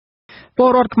ពល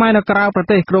រដ្ឋខ្មែរនៅក្រៅប្រ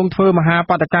ទេសក្រុងធ្វើមហា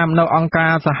បាតកម្មនៅអង្គកា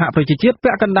រសហប្រជាជាតិ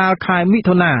ពាក់កណ្ដាលខែមិ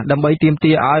ថុនាដើម្បីទាម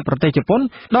ទារឲ្យប្រទេសជប៉ុន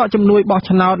ដកជំនួយបោះ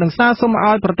ឆ្នោតនិងស្នើសុំ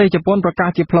ឲ្យប្រទេសជប៉ុនប្រកាស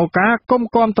ជាផ្លូវការគុំ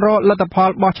គាំទ្រលទ្ធផល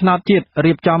បោះឆ្នោតជាតិ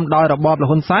រៀបចំដោយរបបល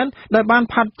ហ៊ុនសែនដែលបាន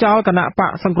ផាត់ចោលគណៈប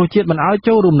កសង្គ្រោះជាតិមិនឲ្យ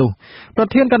ចូលរួមនោះប្រ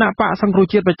ធានគណៈបកសង្គ្រោះ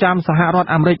ជាតិប្រចាំសហរដ្ឋ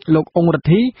អាមេរិកលោកអ៊ុងរទ្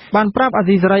ធីបានប្រាប់អា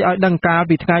ស៊ីសេរីឲ្យដឹងកាល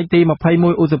ពីថ្ងៃទី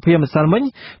21ឧសភាម្សិលមិញ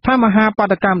ថាមហាបា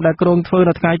តកម្មដែលគ្រោងធ្វើ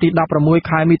នៅថ្ងៃទី16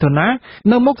ខែមិថុនា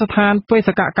នៅមុខស្ថានបេស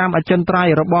កកម្មអចិន្ត្រៃ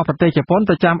យ៍របស់ប្រទេសជប៉ុន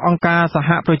ប្រចាំអង្គការសហ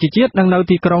ប្រជាជាតិនៅ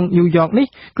ទីក្រុងញូវយ៉កនេះ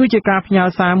គឺជាការផ្ញើ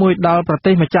សារមួយដល់ប្រ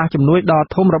ទេសម្ចាស់ជំនួយដ៏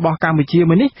ធំរបស់កម្ពុជា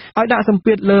មួយនេះឲ្យដាក់សម្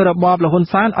ពាធលើរបបលហ៊ុន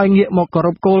សែនឲ្យងាកមកគោរ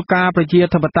ពគោលការណ៍ប្រជា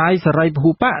ធិបតេយ្យសេរីព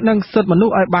ហុបកនិងសិទ្ធិមនុ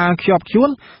ស្សឲ្យបានខ្ជាប់ខ្ជួន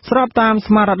ស្របតាម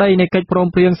ស្មារតីនៃកិច្ចព្រម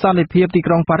ព្រៀងសន្តិភាពទី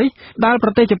ក្រុងប៉ារីសដែលប្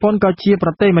រទេសជប៉ុនក៏ជាប្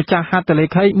រទេសម្ចាស់ហត្ថលេ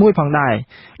ខីមួយផងដែរ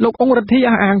លោកអ៊ុងរទ្ធី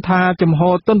អះអាងថាចំហ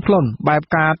ទន់ភ្លន់បែប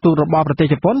ការទូតរបស់ប្រទេស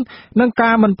ជប៉ុននិង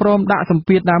ការមិនព្រមដាក់សម្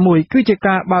ពាធណាមួយគឺជា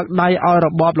ការបើកដៃឲ្យរ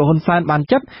បបលហ៊ុនសែនបាន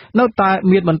ចិត្តនៅតែ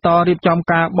មានបន្តរៀបចំ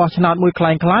ការបោះឆ្នោតមួយคล้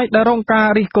ายៗដែលរងការ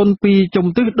រិះគន់ពីជំ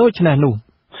ទិះដូចនេះនោះ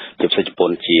ជាប្រទេសជប៉ុ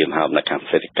នជាមហាអំណាចខាង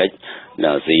សេដ្ឋកិច្ច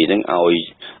ណាស៊ីនឹងឲ្យ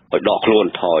ដកខ្លួន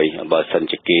ថយបើសិន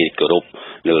ជាគេគោរព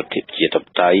លើលទ្ធិជាតិ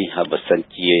តៃហើយបើសិន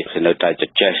ជានៅតែច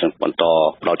ចេះបន្ត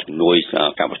ផ្ដល់ជំនួយ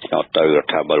ការបោះឆ្នោតទៅរ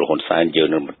ដ្ឋាភិបាលហ៊ុនសែនយើង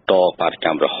នឹងបន្តបាតក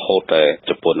ម្មរហូតតែ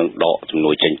ជប៉ុននឹងដកជំ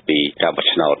នួយចេញពីការបោះ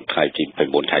ឆ្នោតថ្ងៃទី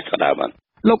9ខែកក្កដាបាន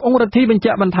លោកអ៊ុងរទ្ធីបញ្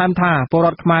ជាក់បន្ថែមថាពលរ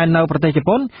ដ្ឋខ្មែរនៅប្រទេសជ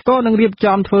ប៉ុនក៏នឹងរៀប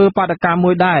ចំធ្វើបាតកម្ម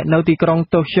មួយដែរនៅទីក្រុង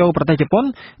តូក្យូប្រទេសជប៉ុន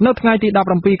នៅថ្ងៃទី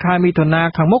17ខែមិថុនា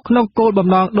ខាងមុខក្នុងគោលបំ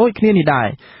ណងដូចគ្នានេះដែរ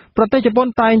ប្រទេសជប៉ុន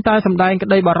តែងតែសម្ដែងក្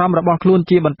តីបារម្ភរបស់ខ្លួន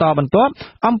ជាបន្តបន្ទាប់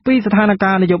អំពីស្ថាន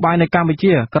ភាពនយោបាយនៅកម្ពុ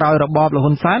ជាក្រោយរបបល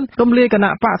ហ៊ុនសែនរំលាយគណៈ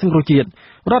បកសង្គ្រោះជាតិ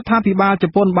រដ្ឋាភិបាលជ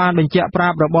ប៉ុនបានបញ្ជាក់ប្រា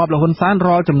ប់របបលហ៊ុនសែន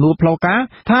រាល់ចំនួនផ្លូវការ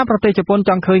ថាប្រទេសជប៉ុន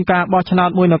ចង់ឃើញការបោះឆ្នោត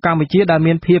មួយនៅកម្ពុជាដែល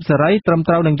មានភាពសេរីត្រឹម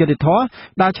ត្រូវនិងយុត្តិធម៌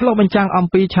ដែលឆ្លុះបញ្ចាំងអំ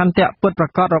ពីឆន្ទៈពិតប្រា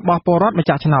កដរបស់ពលរដ្ឋម្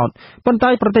ចាស់ឆ្នោតប៉ុន្តែ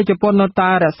ប្រទេសជប៉ុននៅតែ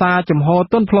រក្សាជំហរ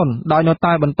ទន់ភ្លន់ដោយនៅ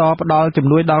តែបន្តផ្ដល់ជំ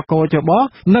នួយដល់កោជប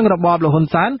និងរបបលហ៊ុន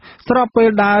សែនស្របពេល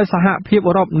ដែលសហភាព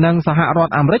អឺរ៉ុបនិងសហរដ្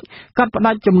ឋអាមេរិកកាត់ផ្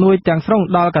តាច់ជំនួយទាំងស្រុង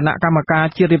ដល់គណៈកម្មការ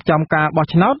ជាតិរៀបចំការបោះ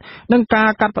ឆ្នោតនិងការ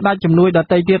កាត់ផ្តាច់ជំនួយដ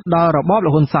ទៃទៀតដល់របបល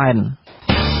ហ៊ុនសែន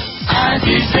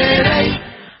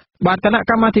បាទគណៈ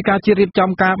កម្មាធិការជាតិរៀបចំ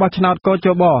ការបោះឆ្នោតកោជ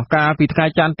បកាលពីថ្ងៃ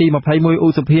ច័ន្ទទី21ឧ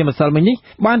សភាម្សិលមិញនេះ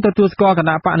បានទទួលស្គាល់គ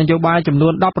ណៈបកនយោបាយចំនួ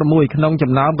ន16ក្នុង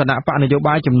ចំណោមគណៈបកនយោ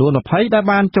បាយចំនួន20ដែល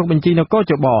បានចុះបញ្ជីនៅកោ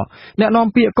ជបអ្នកនាំ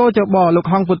ពាក្យកោជបលោក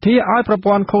ហងពុធាឲ្យប្រ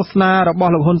ព័ន្ធឃោសនារប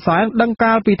ស់លោកហ៊ុនសែនដឹង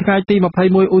កាលពីថ្ងៃទី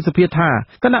21ឧសភាថា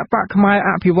គណៈបកខ្មែរ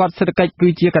អភិវឌ្ឍសេដ្ឋកិច្ចគឺ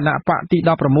ជាគណៈបកទី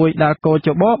16ដែលកោជ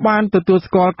បបានទទួល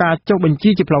ស្គាល់ការចុះបញ្ជី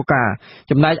ជាផ្លូវការ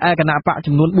ចំណែកឯគណៈបក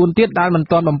ចំនួន4ទៀតដែលមិន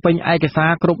ទាន់បំពេញឯកសា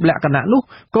រគ្រប់លក្ខណៈនោះ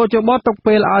កោជបទុក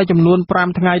ពេលឲ្យចំនួន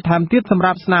5ថ្ងៃថែមទៀតសម្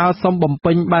រាប់ស្នើសុំបំ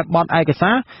ពេញបែបបទឯក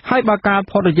សារហើយបើការ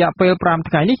ផុតរយៈពេល5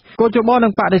ថ្ងៃនេះកោជបនឹ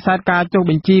ងបដិសេធការចុះ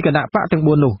បញ្ជីគណៈបកទាំង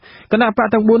4នោះគណៈបក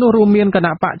ទាំង4នោះរួមមានគ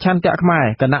ណៈបកឆន្ទៈខ្មែរ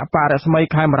គណៈបករស្មី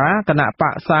ខេមរាគណៈប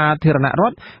កសាធារណរ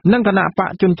ដ្ឋនិងគណៈបក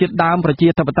ជនជាតិដើមប្រជា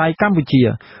ធិបតេយ្យកម្ពុជា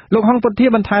លោកហងពុធា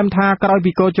បន្ថែមថាក្រោយ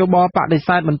ពីកោជបបដិ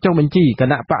សេធមិនចុះបញ្ជីគ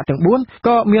ណៈបកទាំង4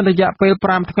ក៏មានរយៈពេល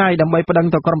5ថ្ងៃដើម្បីប្តឹង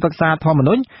ទៅក្រុមប្រឹក្សាធម្ម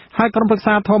នុញ្ញហើយក្រុមប្រឹក្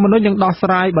សាធម្មនុញ្ញនឹងដោះស្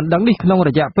រាយបណ្ដឹងនេះក្នុងរ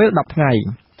យៈពេល10ថ្ងៃ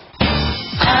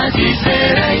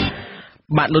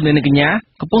បាទលោកនាងកញ្ញា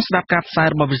កំពុងស្ដាប់ការផ្សាយ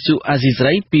របស់វិទ្យុអាស៊ីសេ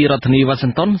រីពីរដ្ឋធានីវ៉ាស៊ី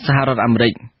នតោនសហរដ្ឋអាមេរិ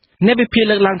កអ្នកវិភាគ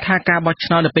លើកឡើងថាការបោះឆ្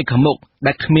នោតនៅពេលខាងមុខ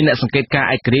ដែលគ្មានអ្នកសង្កេតការណ៍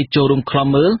ឯករាជ្យចូលរួមខ្លំ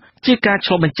មើលជាការឆ្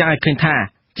លុះបញ្ចាំងឲ្យឃើញថា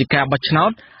ជាការបោះឆ្នោ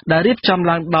តដែលរៀបចំ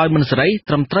ឡើងដោយមិនសេរី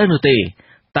ត្រឹមត្រូវនោះទេ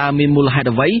តើមានមូលហេតុ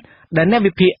អ្វីដែលអ្នក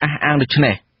វិភាគអះអាងដូច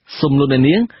នេះសូមលោក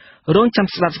នាងរងចាំ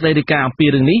ស្ដាប់សេចក្តីរាយការណ៍អំពី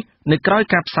រឿងនេះនៅក្រោយ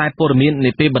ការផ្សាយព័ត៌មាន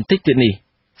នាពេលបន្តិចទៀតនេះ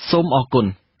សូមអរគុណ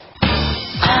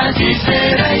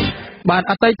បាទ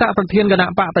អតីតប្រធានគណៈ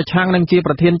បកប្រឆាំងនិងជា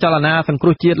ប្រធានចលនាសង្គ្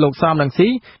រោះជាតិលោកសំរងស៊ី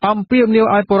អំពាវនាវ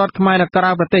ឲ្យពលរដ្ឋខ្មែរនៅក្រៅ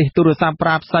ប្រទេសទូរស័ព្ទប្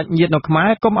រាប់សាច់ញាតិនៅខ្មែរ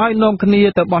កុំឲ្យនាំគ្នា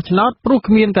ទៅបោះឆ្នោតព្រោះ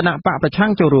គ្មានគណៈបកប្រឆាំ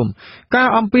ងចូលរួមការ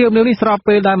អំពាវនាវនេះស្រប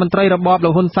ពេលដែលមន្ត្រីរបបលោ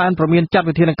កហ៊ុនសែនប្រមានចាត់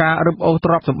វិធានការរឹបអូសទ្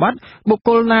រព្យសម្បត្តិបុគ្គ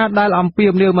លណាដែលអំពាវ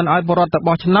នាវមិនឲ្យពលរដ្ឋទៅ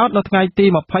បោះឆ្នោតនៅថ្ងៃទី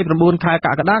29ខែក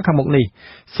ក្កដាខាងមុខនេះ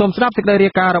សូមស្ដាប់សេចក្តីរា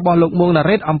យការណ៍របស់លោកមួងណា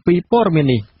រ៉េតអំពីព័ត៌មាន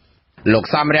នេះលោក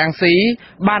សំរងស៊ី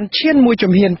បានឈានមួយ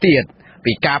ជំហានទៀត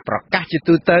ពីការប្រកាសជា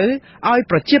ទូទៅឲ្យ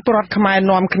ប្រជាពលរដ្ឋខ្មែរ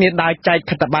នាំគ្នាដើរចែក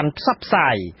ខិត្តប័ណ្ណផ្សព្វផ្សា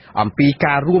យអំពី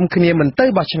ការរួមគ្នាមិនទៅ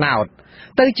បោះឆ្នោត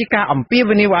ទៅជាការអំពា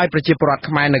វនាវឲ្យប្រជាពលរដ្ឋ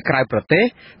ខ្មែរនៅក្រៅប្រទេស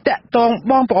តាក់ទង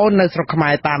បងប្អូននៅស្រុកខ្មែ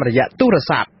រតាមរយៈទូរ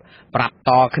ស័ព្ទប្រាប់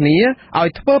តគ្នាឲ្យ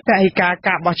ធ្វើពហិការ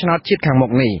ការបោះឆ្នោតជាតិខាងមុ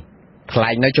ខនេះថ្លែ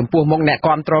ងនៅចំពោះមុខអ្នក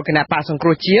គាំទ្រគណៈបកសង្គ្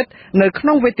រោះជាតិនៅក្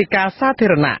នុងវេទិកាសាធា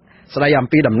រណៈស្ដីអំ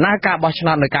ពីដំណើរការបោះឆ្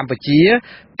នោតនៅកម្ពុជា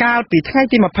កាលពីថ្ងៃ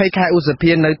ទី20ខែឧស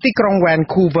ភានៅទីក្រុង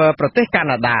Vancouver ប្រទេសកា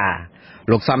ណាដា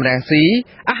លោកសំរងស៊ី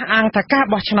អះអាងថាការ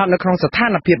បោះឆ្នោតនៅក្នុងស្ថា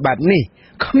នភាពបែបនេះ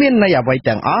គ្មានន័យអ្វី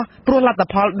ទាំងអស់ព្រោះលទ្ធ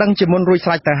ផលដឹងជាមុនរួច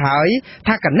ស្រេចទៅហើយ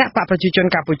ថាគណៈបកប្រជាជន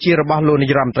កម្ពុជារបស់លោកនា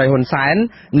យរដ្ឋមន្ត្រីហ៊ុនសែន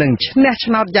នឹងឈ្នះ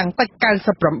ឆ្នោតយ៉ាងតិច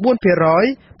 99% ព្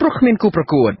រោះគ្មានគូប្រ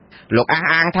កួតលោកអះ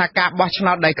អាងថាការបោះឆ្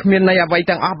នោតដែលគ្មានន័យអ្វី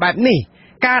ទាំងអស់បែបនេះ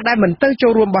ការដែលមិនទៅចូ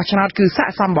លរួមបោះឆ្នោតគឺស័ក្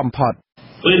តិសមបំផុត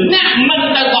អ្នកមិន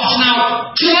ទៅបោះឆ្នោត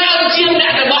ច្រើនជាងអ្ន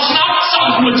កទៅបោះឆ្នោតសម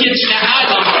មួយជាតិឆ្នះហើយ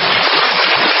បងប្អូន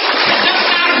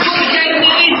តាមគោលការណ៍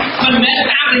នេះមិនមែន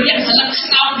តាមរយៈសិលឹកឆ្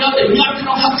នោតយកទៅញាត់ក្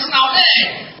នុងហឹកឆ្នោតទេ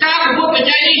ការប្រកួតប្រ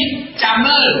ជែងនេះចាំ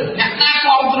មើលអ្នកណាគ្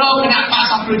រប់គ្រងគណៈបក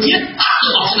សង្គ្រោះជាតិអត់ទៅ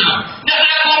បោះឆ្នោតអ្នក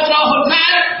ណាគ្រប់គ្រងហ៊ុនសែ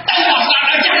នទៅបោះឆ្នោត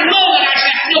ចាំមើលកណ្ដាលឆ្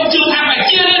នះខ្ញុំជឿថាប្រ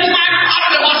ជារាស្ត្រខ្មែរអត់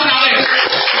ទៅបោះឆ្នោតទេ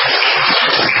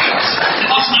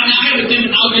បោះឆ្នោតណាគេមិ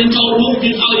នឲ្យយើងចូលរួម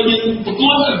យើងឲ្យយើងប្រកួ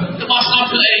តទៅបោះឆ្នោត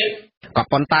ធ្វើអីក៏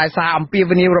ប៉ុន្តែសារអំពា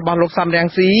វនាវរបស់លោកសំរង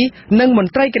ស៊ីនិងម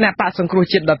ន្ត្រីគណៈបកសង្គ្រោះ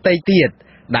ជាតិដទៃទៀត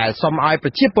ដែលសុំឲ្យប្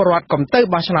រជាពលរដ្ឋកុំទៅ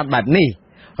បោះឆ្នោតបែបនេះ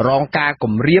រងការ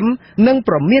គំរាមនិង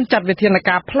ប្រមានចាត់វិធាន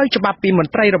ការផ្លូវច្បាប់ពីម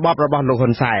ន្ត្រីរបបរបស់លោកហ៊ុ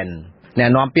នសែនអ្នក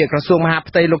នាំពាក្យក្រសួងមហា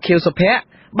ផ្ទៃលោកខៀវសុភ័ក្រ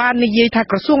បាននិយាយថា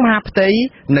ក្រសួងមហាផ្ទៃ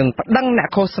នឹងប្តឹងអ្នក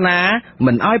ឃោសនា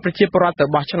មិនឲ្យប្រជាពលរដ្ឋទៅ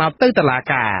បោះឆ្នោតទៅតុលា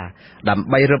ការដើម្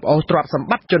បីរឹបអូសទ្រព្យសម្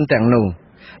បត្តិជនទាំងនោះ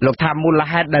លោកថាមូល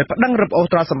ហេតុដែលប្តឹងរឹបអូស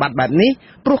ទ្រព្យសម្បត្តិបែបនេះ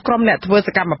ព្រោះក្រុមអ្នកធ្វើស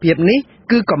កម្មភាពនេះ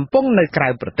គឺកំពុងនៅក្រៅ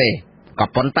ប្រទេសក៏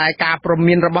ប៉ុន្តែការព្រ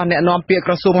មានរបស់អ្នកនាំពាក្យ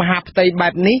ក្រសួងមហាផ្ទៃបែ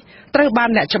បនេះត្រូវបាន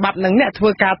អ្នកច្បាប់និងអ្នកធ្វើ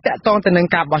ការតាក់ទងទៅនឹង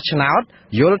ការបោះឆ្នោត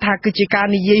យល់ថាគឺជាការ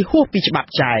និយាយហួសពីច្បាប់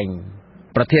ចែង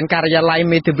ប្រធានការិយាល័យ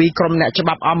មេធាវីក្រមអ្នកច្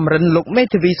បាប់អមរិនលោកមេ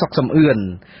ធាវីសុកសំអឿន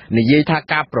និយាយថា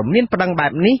ការព្រមានប្តឹងបែ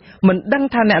បនេះមិនដឹង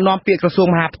ថាអ្នកនាំពាក្យក្រសួង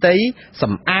មហាផ្ទៃ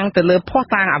សំអាងទៅលើភស្តុ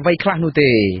តាងអ្វីខ្លះនោះ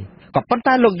ទេក៏ប៉ុន្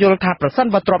តែលោកយល់ថាប្រសិន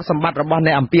បើទ្រព្យសម្បត្តិរបស់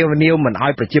អ្នកអំពាវនាវមិនឲ្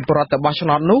យប្រជាពលរដ្ឋទៅបោះឆ្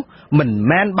នោតនោះមិន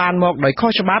មែនបានមកដោយខុ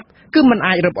សច្បាប់គឺមិន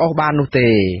អាចរឹបអូសបាននោះទេ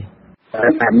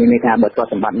តែមានន័យថាបើទ្រព្យ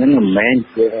សម្បត្តិហ្នឹងមិនមែន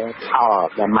ជាផល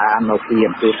ដែលមកនៅពី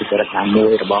អំពើទុច្ចរិតខាងមួ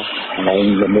យរបស់នៃ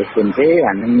មនុស្សទេ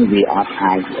អាហ្នឹងវាអត់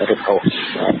អាចរឹបអូស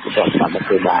ទ្រព្យសម្បត្តិ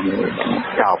ទៅបាន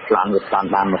ចោលប្លន់ឬប្លន់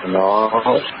បានមកដល់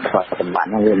ទ្រព្យសម្បត្តិ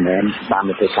ហ្នឹងវាមិនមែនបាន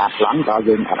ទៅការប្លន់ក៏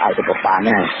យើងអត់អាចទៅបាន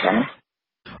ដែរចឹង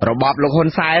របបលោកហ៊ុន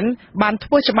សែនបានធ្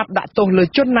វើច្បាប់ដាក់ទោសលើ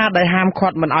ជនណាដែលហាមឃា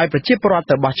ត់មិនឲ្យប្រជាពលរដ្ឋ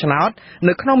ទៅបោះឆ្នោត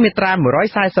នៅក្នុងមាត្រា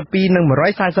142និង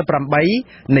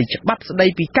148នៃច្បាប់ស្តី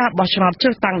ពីការបោះឆ្នោតជ្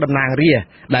រើសតាំងតំណាងរាស្ត្រ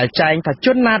ដែលចែងថាជ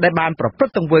នណាដែលបានប្រព្រឹ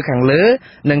ត្តទង្វើខាងលើ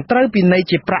នឹងត្រូវពិន័យ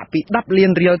ជាប្រាក់ពី10លា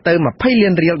នរៀលទៅ20លា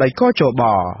នរៀលដោយកចប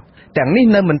ទាំងនេះ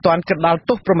នៅមិនទាន់គិតដល់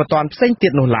ទោសប្រមទ័នផ្សេងទៀ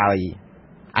តនោះឡើយ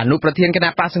អនុប្រធានគណៈ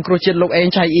បកសង្គ្រោះជាតិលោកអេង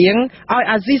ឆៃអៀងឲ្យ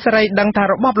អាស៊ីសេរីដឹងថា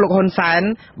របបលោកហ៊ុនសែន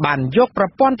បានយកប្រ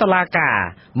ព័ន្ធតុលាការ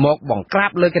មកបង្ក្រា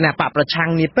បលើគណៈបកប្រឆាំង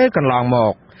នាពេលកន្លងម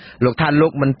កលោកថាលោ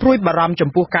កមិនព្រួយបារម្ភចំ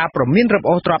ពោះការប្រមានរឹប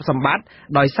អូសទ្រព្យសម្បត្តិ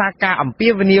ដោយសារការអំពា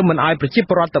វនាវមិនឲ្យប្រជា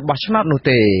ពលរដ្ឋទៅបោះឆ្នោតនោះ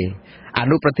ទេអ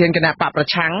នុប្រធានគណៈបកប្រ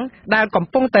ឆាំងដែលកំ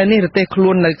ពុងតែនិរទេសខ្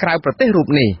លួននៅក្រៅប្រទេសរូប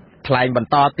នេះថ្លែងបន្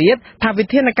តទៀតថាវិ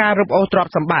ធានការរឹបអូសទ្រព្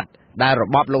យសម្បត្តិដែលរ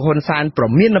បបលោកហ៊ុនសែនប្រ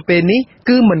មាននៅពេលនេះ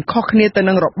គឺមិនខុសគ្នាទៅ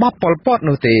នឹងរបបប៉ុលពត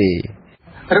នោះទេ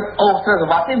រឹបអូសទ្រព្យស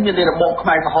ម្បត្តិនេះមានរបបខ្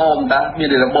មែរក្រហមតាមាន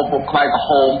របបខ្មែរក្រហ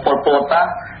មប៉ុលពតតា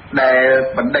ដែល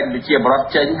បណ្ដេញប្រជាពលរដ្ឋ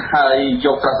ចេញហើយយ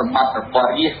កទ្រព្យសម្បត្តិរបស់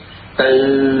រាជទៅ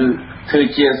ធ្វើ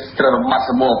ជាទ្រព្យសម្បត្តិ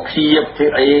សមរភាពធ្វើ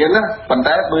អីណាប៉ុន្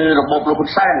តែបើរបបលោកហ៊ុន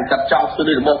សែនកាត់ចោល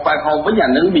ទៅរបបខ្មែរក្រហមវិញអា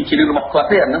នឹងវាជារឿងរបស់គាត់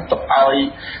ទេអានឹងទុកឲ្យ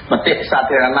មតិសា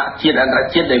ធារណៈជាតិអន្តរ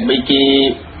ជាតិដែលគេ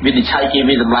វិនិច្ឆ័យគេ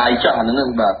វិតម្លៃចោះអានឹ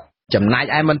ងបាទចំណែក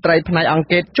ឯមន្ត្រីផ្នែកអង្គ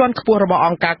ការជាន់ខ្ពស់របស់អ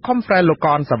ង្គការ Conference លោកក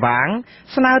នសវាង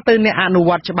ស្នើទៅអ្នកអនុ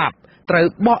វត្តច្បាប់ត្រូវ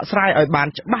បកស្រាយឲ្យបាន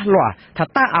ច្បាស់លាស់ថា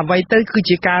តើអ្វីទៅគឺ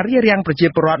ជាការរារាំងប្រជា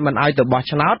ពលរដ្ឋមិនឲ្យទៅបោះ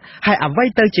ឆ្នោតហើយអ្វី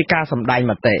ទៅជាការសម្ដែង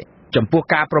មតិចំពោះ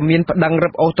ការប្រមានប្តឹងរឹ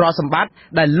បអូសទ្រព្យសម្បត្តិ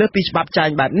ដែលលើសពីច្បាប់ចែង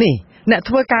បែបនេះអ្នក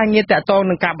ធ្វើការងារតាក់ទង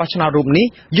នឹងការបោះឆ្នោតរូបនេះ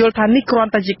យល់ថានេះគ្រា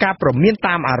ន់តែជាការប្រមាន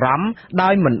តាមអារម្មណ៍ដោ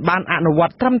យមិនបានអនុវត្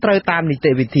តត្រឹមត្រូវតាមនី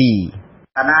តិវិធី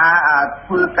អាណា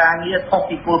ធ្វើការងារខុស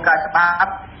ពីគោលការណ៍ច្បា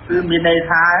ប់គឺមានន័យ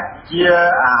ថាជា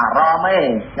អារម្មណ៍ឯង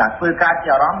ចាធ្វើការជា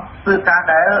អារម្មណ៍ធ្វើការ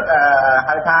ដែល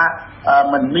ហៅថា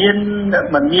មិនមាន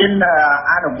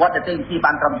អនុវត្តនីតិវិធី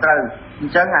បានត្រឹមត្រូវអ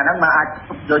ញ្ចឹងអាហ្នឹងមិនអាច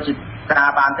យកជាការ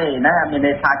បានទេណាមាន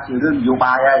ន័យថាជារឿងនយោ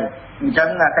បាយហើយអញ្ចឹង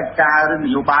កិច្ចការរឿងន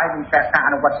យោបាយនិងការអ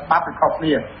នុវត្តច្បាប់គឺខុសគ្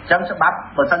នាអញ្ចឹងច្បាប់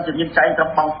បើសិនជាមានចែងត្រឹម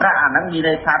បងប្រាក់អាហ្នឹងមាន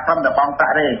ន័យថាត្រឹមតែបងប្រា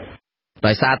ក់ទេ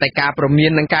ដោយសារតែការប្រមាន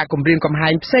និងការគំរាមកំហែ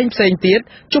ងផ្សេងទៀត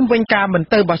ជុំវិញការមិន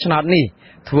ទៅបោះឆ្នោតនេះ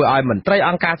ធ្វើឲ្យមន្ត្រី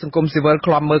អង្គការសង្គមស៊ីវិល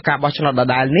ឃ្លាំមើលការបោះឆ្នោតដ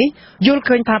ដែលនេះយល់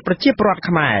ឃើញថាប្រជាពលរដ្ឋ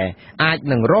ខ្មែរអាច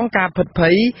នឹងរងការភិតភ័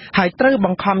យហើយត្រូវប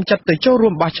ង្ខំចិត្តទៅចូលរួ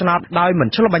មបោះឆ្នោតដោយមិន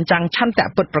ឆ្លុះបញ្ចាំងឆន្ទៈ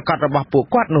ពិតប្រាកដរបស់ពួក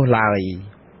គាត់នោះឡើយ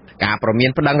ការប្រមាន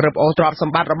ប្តឹងរឹបអូសទ្រព្យស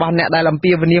ម្បត្តិរបស់អ្នកដែលអំ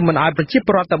ពាវនាវមិនឲ្យប្រជាព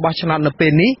លរដ្ឋទៅបោះឆ្នោតនៅពេ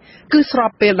លនេះគឺស្រប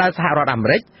ពេលដែលសហរដ្ឋអាមេ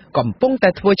រិកកំពុងតែ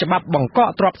ធ្វើច្បាប់បង្កក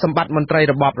ទ្រព្យសម្បត្តិមន្ត្រី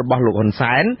របបរបស់លោកហ៊ុន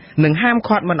សែននិងហាម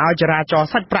ឃាត់មិនឲ្យចរាចរ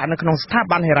សាច់ប្រាក់នៅក្នុងស្ថា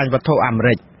ប័នហិរញ្ញវត្ថុអាមេ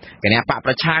រិកគណៈបក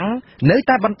ប្រឆាំងនៅ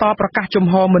តែបន្តប្រកាសជំ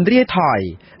ហរមិនរាយថយ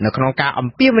នៅក្នុងការអំ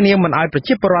ពាវនាវមិនឲ្យប្រ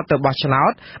ជាពលរដ្ឋទៅបោះឆ្នោ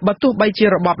តបើទោះបីជា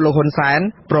របបលោកហ៊ុនសែន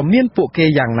ព្រមានពួកគេ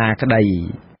យ៉ាងណាក្តី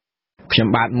ខ្ញុំ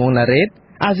បាទមុងណារ៉េត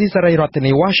អាស៊ីសេរីរដ្ឋធា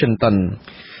នី Washington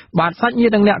បាទសាច់ញា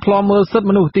តិនិងអ្នកខ្លាំមើលសិទ្ធិ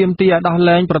មនុស្សទាមទារឲ្យដោះ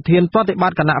លែងប្រធានប្រតិប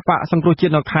ត្តិគណៈបកសង្គ្រោះជា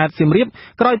តិនៅខេត្តសៀមរាប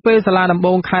ក្រោយពេលសាលាដំប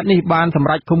ងខេត្តនេះបានសម្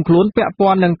រេចឃុំខ្លួនពាក់ព័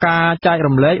ន្ធនឹងការចែក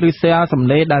រំលែកឬ share សម្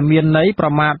លេងដែលមានន័យប្រ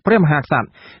មាថព្រះមហាក្សត្រ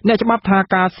អ្នកច្បាប់ថា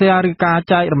ការ share ឬការ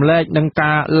ចែករំលែកនិង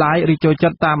ការ like ឬចូលចិ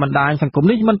ត្តតាមបណ្ដាញសង្គម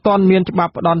នេះមិនទាន់មានច្បា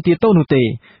ប់ផ្ដន់ទាទោសនោះទេ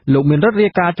លោកមានរដ្ឋរា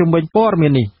យការណ៍ជំវិញព័ត៌មា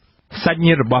ននេះសាច់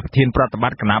ញាតិរបស់ប្រធានប្រតិប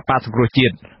ត្តិគណៈបកសង្គ្រោះជា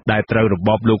តិដែលត្រូវរប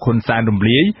បលោកហ៊ុនសែនរំ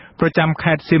លាយប្រចាំ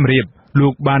ខេត្តសៀមរាបលោ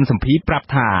កបានសម្ភាសប្រាប់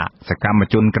ថាសកម្ម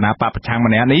ជនគណបកប្រឆាំង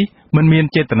ម្នាក់នេះមិនមាន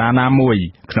ចេតនាណាមួយ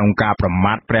ក្នុងការប្រ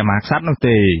មាថព្រះមហាក្សត្រនោះ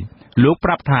ទេលោកប្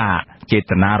រាប់ថាចេ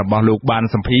តនារបស់លោកបាន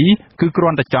សម្ភាសគឺគ្រា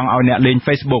ន់តែចង់ឲ្យអ្នកលេង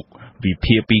Facebook វិ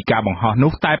ភាគពីការបង្ហោះ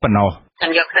នោះតែប៉ុណ្ណោះខ្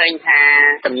ញុំយកឃើញថា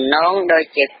ទំនងដូច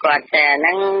ជាគាត់តែហ្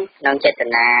នឹងក្នុងចេត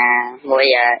នាមួយ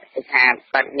គឺថា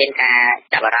គាត់មានការ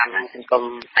ចាប់អារម្មណ៍នឹងសង្គម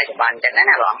បច្ចុប្បន្នចឹង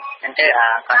ណាបងអញ្ចឹង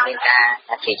គាត់មានការ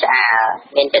ជឿឆ្អាល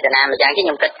មានចេតនាមួយយ៉ាងខ្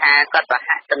ញុំគិតថាគាត់ប្រ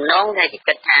ហាក់ទំនងតែ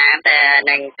គិតថាតែ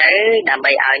នឹងទៅដើម្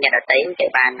បីឲ្យអ្នកដទៃគេ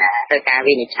បានធ្វើការ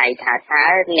វិនិច្ឆ័យថា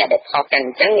អ្នកដែលខុសចឹ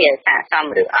ងវាស័ក្តិសម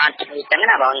ឬអត់អញ្ចឹង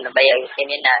ណាបងដើម្បីឲ្យគេ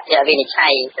មានវិនិច្ឆ័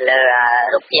យទៅលើ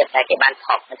រូបភាពដែលគេបាន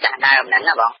ខុសម្ចាស់ដើមហ្នឹង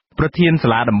ណាបងប្រធានសា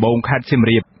លាដំបងខេត្តសៀម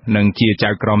រាបនិងជាចៅ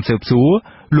ក្រមស៊ើបសួរ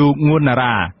លោកងួនណា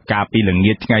រ៉ាកាលពីល្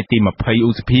ងាចថ្ងៃទី20ឧ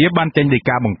សភាបានចេញដី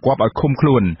កាបង្គាប់ឲ្យឃុំខ្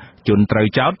លួនជនត្រូវ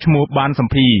ចោទឈ្មោះបានសំ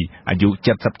ភីអាយុ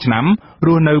70ឆ្នាំរ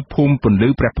ស់នៅភូមិពន្លឺ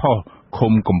ព្រះផុស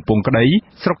ឃុំកំពង់ក្តី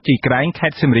ស្រុកជីក្រែងខេ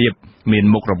ត្តសៀមរាបមាន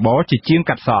មុខរបរជាជាង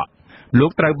កាត់សក់លោ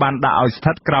កត្រូវបានដាក់ឲ្យស្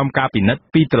ថិតក្រោមការពិនិត្យ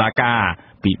ពីតុលាការ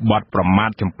ពីបទប្រមាថ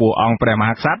ចំពោះអង្គព្រះម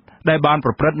ហាក្សត្រដែលបានប្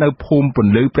រព្រឹត្តនៅភូមិព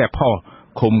ន្លឺព្រះផុស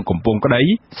ឃុំកំពង់ក្តី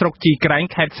ស្រុកជីក្រែង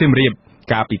ខេត្តសៀមរាប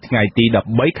កាលពីថ្ងៃទី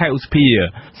13ខែឧសភា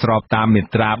ស្របតាមមា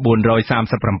ត្រា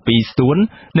437ស្ទួន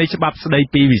នៃច្បាប់ស្តី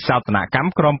ពីវិសោធនកម្ម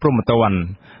ក្រមព្រហ្មទណ្ឌ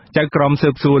ចៅក្រមស៊ើ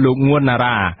បសួរលោកងួនណា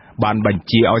រ៉ាបានបញ្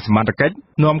ជាឲ្យសមត្ថកិច្ច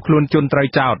នាំខ្លួនជនត្រូវ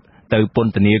ចោទទៅព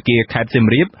ន្ធនាគារខេត្តសៀម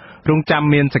រាបរងចាំ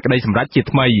មានសេចក្តីសម្រេចជា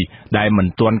ថ្មីដែលមិន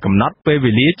ទាន់កំណត់ពេល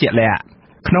វេលាជាក់លាក់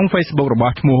ក្នុង Facebook រប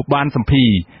ស់ឈ្មោះបានសំភី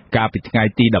កាលពីថ្ងៃ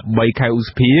ទី13ខែឧ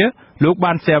សភាលោក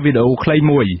បានแชร์វីដេអូខ្លី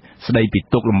មួយស្ដីពី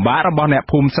ទុក្ខលំបាករបស់អ្នក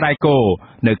ភូមិស្រែគោ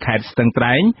នៅខេត្តស្ទឹងត្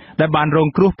រែងដែលបានរង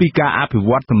គ្រោះពីការអភិវ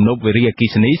ឌ្ឍទំនប់វារីអគ្គិ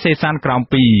សនីសេសានក្រោម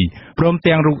2ព្រម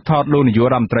ទាំងរូបថតលោកនាយក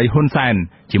រដ្ឋមន្ត្រីហ៊ុនសែន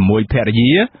ជាមួយភរិ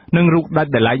យានិងរូបដាច់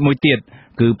ដោយឡែកមួយទៀត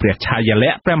គឺព្រះឆាយាល័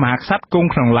ក្ខណ៍ព្រះមហាក្សត្រគង់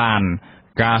ក្នុងឡាន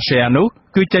ការ share នោះ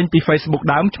គឺចេញពី Facebook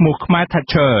ដើមឈ្មោះខ្មែរ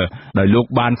Thatcher ដោយលោក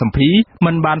បានសម្ភាស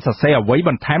មិនបានសរសេរអ្វីប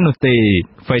ន្ថែមនោះទេ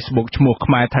Facebook ឈ្មោះ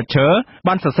ខ្មែរ Thatcher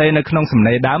បានសរសេរនៅក្នុងសំ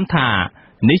ណេរដើមថា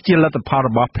នេះជាលទ្ធផលរ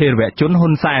បស់ភេរវជនហ៊ុ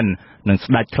នសែននិង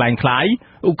ស្ដេចខ្លែងខ្លាយ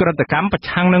ឧក្រិដ្ឋកម្មប្រ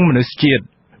ឆាំងនឹងមនុស្សជាតិ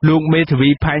លោកមេធាវី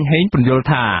ផែងហេងពន្យល់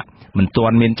ថាមិនទា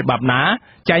ន់មានច្បាប់ណា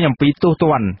ចែងអំពីទោសទ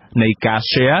ណ្ឌនៃការ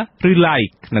share ឬ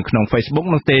like នៅក្នុង Facebook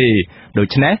នោះទេដូ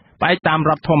ច្នេះផ្អែកតាម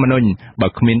រដ្ឋធម្មនុញ្ញបើ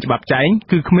គ្មានច្បាប់ចែង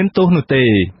គឺគ្មានទោសនោះទេ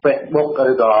Facebook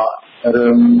ឬក៏រឿ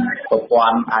ងប្រព័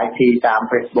ន្ធ IT តាម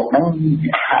Facebook ហ្នឹង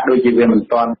ហាក់ដូចជាវាមិន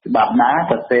ទាន់ច្បាប់ណា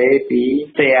សរសេរពី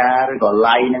share ឬក៏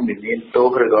like នឹងវាមានទោ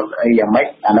សឬក៏អីយ៉ាងម៉េច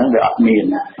អាហ្នឹងវាអត់មាន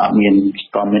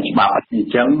ក៏មានច្បាប់អ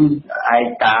ញ្ចឹងឯក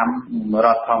តាមរ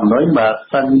ដ្ឋធម្មនុញ្ញបើ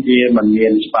សិនជាមិនមា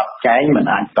នច្បាប់ចែងមិន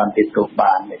អាចតន្តិទោស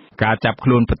បានទេការចាប់ខ្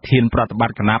លួនប្រធានប្រតិប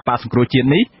ត្តិគណៈបកសង្គ្រោះជាតិ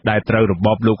នេះដែលត្រូវរប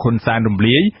បលោកហ៊ុនសែនរំ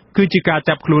លាយគឺជាការ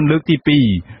ចាប់ខ្លួនលើកទី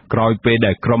2ក្រោយពេល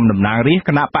ដែលក្រុមតំណាងរាស្ត្រ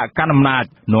គណៈបកកណ្ដាលអំណាច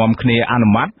នាំគ្នាអនុ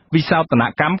ម័តវិសោធន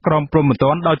កម្មក្រមព្រហ្មទ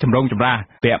ណ្ឌដោយចម្រូងចម្រាស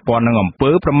ពាក់ព័ន្ធនឹងអំ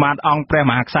ពើប្រមាថអង្គព្រះ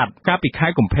មហាក្សត្រកាលពីខែ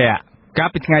កុម្ភៈកាល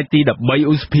ពីថ្ងៃទី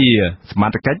13ឧសភាសម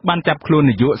ត្ថកិច្ចបានចាប់ខ្លួន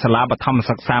នាយកសាលាបឋម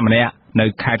សិក្សាម្នាក់នៅ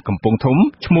ខេត្តកំពង់ធំ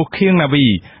ឈ្មោះខៀងណាវី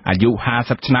អាយុ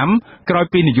50ឆ្នាំក្រោយ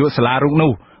ពីនាយកសាលារូប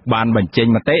នោះបានបញ្ចេញ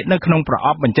មតិនៅក្នុងប្រអ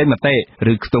ប់បញ្ចេញមតិ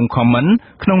ឬខ្ទង់ comment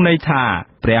ក្នុងន័យថា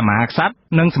ព្រះមហាក្សត្រ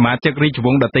និងសមាជិករាជវ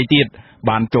ង្សដទៃទៀត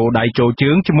បានចូលដៃចូល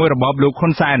ជើងជាមួយរបបលោកហ៊ុ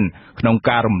នសែនក្នុង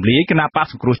ការរំលាយគណៈបក្ស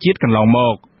សង្គ្រោះជាតិកន្លងម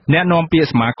កអ្នកនាំពាក្យ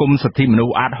សមាគមសិទ្ធិមនុ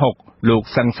ស្សអាត6លោក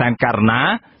សឹងសែនករណា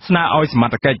ស្នើឲ្យសម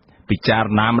ត្ថកិច្ចពិចារ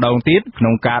ណាម្ដងទៀតក្នុ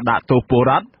ងការដាក់ទោសពល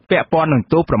រដ្ឋពាក់ព័ន្ធនឹង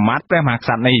ទោសប្រមាថព្រះមហាក្ស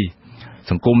ត្រនេះ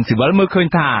សង្គមស៊ីវិលមើលឃើញ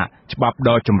ថាច្បាប់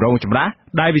ដ៏ចម្រូងចម្រាស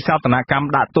ដែលវិសោធនកម្ម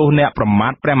ដាក់ទោសអ្នកប្រមា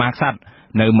ថព្រះមហាក្សត្រ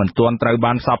នៅមិនទាន់ត្រូវ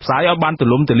បានផ្សព្វផ្សាយឲ្យបានទូ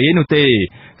លំទូលាយនោះទេ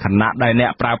ខណៈដែលអ្ន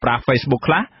កប្រើប្រាស់ Facebook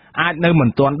ខ្លះ អាចនៅមិន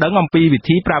ទាន់ដឹងអំពីវិ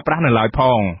ធីប្រើប្រាស់នៅឡើយផ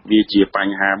ងវាជាប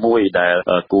ញ្ហាមួយដែល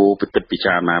គួរពិ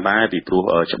ចារណាដែរពីព្រោះ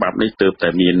ច្បាប់នេះទើបតែ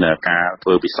មានការធ្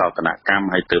វើវិសោធនកម្ម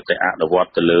ហើយទើបតែអនុវត្ត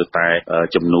ទៅលើតែ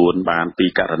ចំនួនបានពី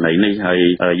ករណីនេះហើយ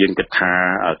យើងគិតថា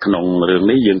ក្នុងរឿង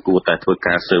នេះយើងគួរតែធ្វើ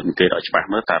ការស៊ើបអង្កេតឲ្យច្បាស់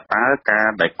មើលតើការ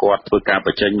ដែលគាត់ធ្វើការប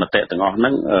ញ្ចេញមតិទាំងអស់ហ្នឹ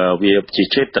ងវាជា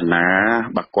ចេតនា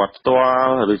បើគាត់ផ្ទា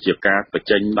ល់ឬជាការបញ្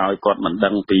ចេញដោយគាត់មិនដឹ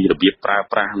ងពីរបៀបប្រើ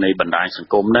ប្រាស់នៃបណ្ដាញស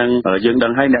ង្គមហ្នឹងយើងដឹ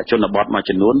ងហើយអ្នកជនបទមួយ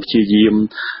ចំនួនព្យាយាម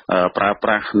ប្រើប្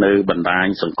រាស់នៅបណ្ដាញ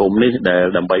សង្គមនេះដែល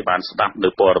ដើម្បីបានស្ដាប់នៅ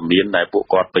ព័ត៌មានដែលពួក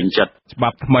គាត់ពេញចិត្តច្បា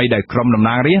ប់ថ្មីដែលក្រុមតំ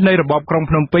ណាងរាស្ត្រនៃរបបក្រុង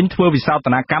ភ្នំពេញធ្វើវិសោធ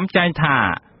នកម្មចែងថា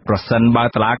ប្រសិនបើ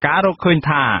តុលាការរកឃើញ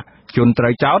ថាជនត្រូ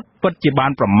វចោទពិតជាបា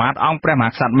នប្រមាថអង្គព្រះមហា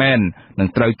ក្សត្រមែននឹង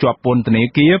ត្រូវជាប់ពន្ធនា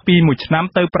គារពី1ឆ្នាំ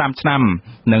ទៅ5ឆ្នាំ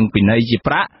និងពិន័យជា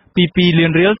ប្រាក់ពី2លា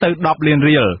នរៀលទៅ10លាន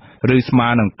រៀលឬស្មើ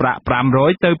នឹងប្រាក់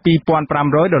500ទៅ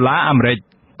$2,500អាមេរិក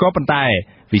ក៏ប៉ុន្តែ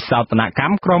វិសោធនក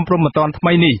ម្មក្រុមព្រហ្មទណ្ឌថ្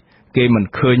មីនេះគេមិន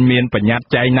ឃើញមានបញ្ញត្តិ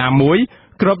ចែងណាមួយ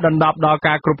គ្របដណ្ដប់ដល់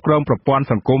ការគ្រប់គ្រងប្រព័ន្ធ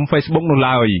សង្គម Facebook នោះ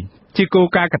ឡើយជាគោល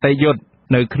ការណ៍កតេយ្យយុត្ត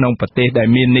នៅក្នុងប្រទេសដែល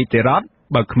មាននីតិរដ្ឋ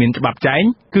បើគ្មានច្បាប់ចែង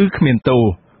គឺគ្មានទោស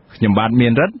ខ្ញុំបាទមា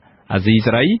នរិទ្ធអាស៊ី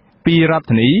សេរីពីរដ្ឋ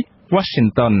ធានី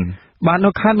Washington បាននៅ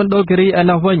ខេត្តមណ្ឌលគិរីឯ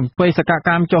ណោះវិញបេសកក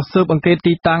ម្មចុះស៊ើបអង្កេត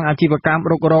ទីតាំងអាជីវកម្ម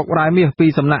រុករករ៉ែមាសពី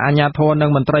សំណាក់អាជ្ញាធរនិង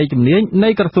មន្ត្រីជំនាញនៃ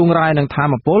ក្រសួងរាយនិងធ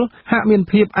ម្មពលហាក់មាន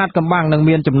ភាពអាថ៌កំបាំងនិង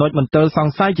មានចំណុចមន្ទិលស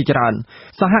ង្ស័យជាច្រើន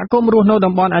សហគមន៍រស់នៅ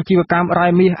តំបន់អាជីវកម្មរ៉ែ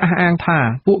មាសអះអាងថា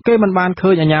ពួកគេមិនបានឃើ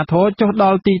ញអាជ្ញាធរចុះដ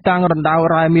ល់ទីតាំងរណ្ដៅ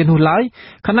រ៉ែមាសនោះឡើយ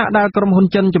ខណៈដែលក្រុមហ៊ុន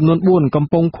ចិនចំនួន4កំ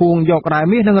ពុងខួងយករ៉ែ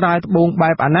មាសនិងរ៉ែត្បូង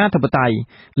បែបអនាធិបតេយ្យ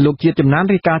លោកជាតិចំណាន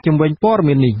រាយការណ៍ជំវិញព័ត៌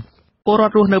មាននេះពលរ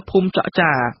ដ្ឋរស់នៅភូមិចក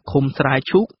ចាឃុំស្រែ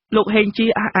ឈូកលោកហេងជា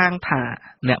អះអាងថា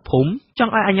អ្នកភូមិច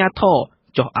ង់ឲ្យអាជ្ញាធរ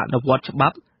ចុះអនុវត្តច្បា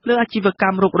ប់លើអាជីវក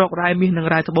ម្មរុករករ៉ែមាសនិង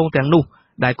រ៉ែត្បូងទាំងនោះ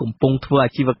ដែលកំពុងធ្វើអា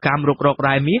ជីវកម្មរុករក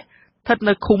រ៉ែមាសស្ថិត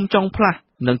នៅឃុំចុងផ្លាស់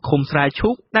និងឃុំស្រែឈូ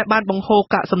កដែលបានបង្ហូរ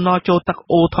កាកសំណល់ចូលទឹក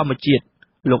អូរធម្មជាតិ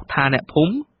លោកថាអ្នកភូ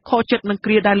មិខកចិត្តនឹងគ្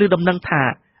រាដែលឮដំណឹងថា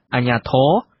អាជ្ញាធរ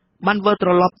បានវិលត្រ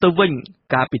ឡប់ទៅវិញ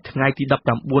កាលពីថ្ងៃទី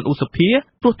19ឧសភា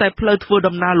ព្រោះតែផ្លូវធ្វើ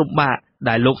ដំណើរលំបាក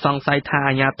ដែលលោកសង្ស័យថា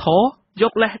អាជ្ញាធរយ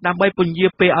កលេសដើម្បីពន្យា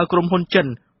ពេលឲ្យក្រុមហ៊ុនចិន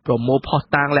ប្រមូលផុស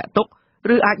តាងលាក់ទុក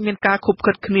ឬអាចមានការខុប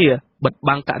ខិតគ្នាបិទ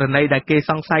បាំងករណីដែលគេ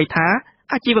សង្ស័យថា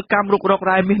អាជីវកម្មរុករក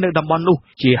រ៉ែមាសនៅតំបន់នោះ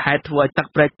ជាហេតុធ្វើឲ្យទឹក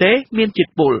ប្រៃតេមានជា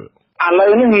តិពុលឥឡូ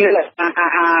វនេះមាន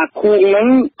ខួងហ្នឹង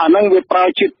អាហ្នឹងវាប្រើ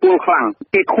ជាតិពុលខ្លាំង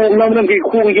គេខួងហ្នឹងគេ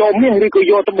ខួងយកមាសឬក៏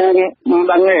យកត្បូងមិន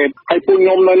ដឹងទេហើយពួកខ្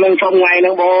ញុំនៅនឹងtrongថ្ងៃហ្នឹ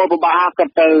ងបពិបាកក៏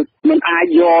ទៅមិនអាច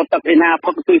យកទឹកឯណា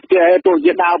ផឹកទៅស្ទើរទោះ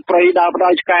ជាដើរព្រៃដើរប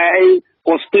ដ ாய் ឆ្កែអី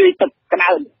ក៏ស្ទើរទឹកក្តៅ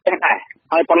ដែរ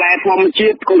ហើយបន្លែធម្មជា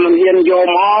តិក៏មិនហ៊ានយក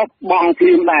មកបងភ្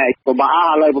លាមដែរពិបាក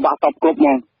ឥឡូវពិបាកតបគ្រប់ហ្ម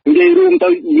ងនិយាយរួមទៅ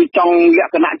វាចង់ល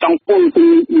ក្ខណៈចង់ពុលពី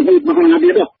មហា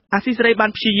ទៀតអាស៊ីសេរីបា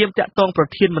នព្យាយាមតាក់ទងប្រ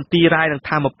ធានមន្ត្រីរាយនឹង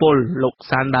ធម្មពលលោក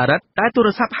សានដារិតតែទូរ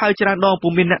ស័ព្ទហៅច្រើនដង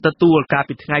ពុំមានអ្នកទទួលកាល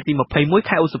ពីថ្ងៃទី21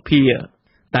ខែឧសភា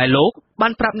តែលោកបា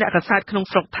នប្រាប់អ្នកកាសែតក្នុង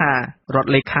ស្រុកថារដ្ឋ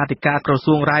លេខាធិការក្រ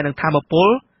សួងរាយនឹងធម្មពល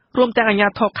រួមទាំងអាជ្ញា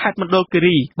ធរខេត្តមណ្ឌលគិ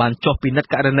រីបានចុះពិនិត្យ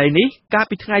ករណីនេះកាល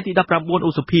ពីថ្ងៃទី19ឧ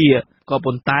សភាក៏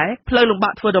ប៉ុន្តែផ្លូវលំបា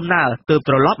កធ្វើដំណើរទើប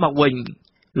ត្រឡប់មកវិញ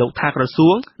លោកថាក្រសួ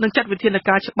ងនឹងចាត់វិធាន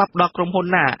ការច្បាប់ដល់ក្រុមហ៊ុន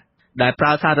ណាដែលប្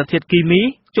រើសារធាតុគីមី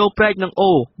ចូលព្រែកនឹង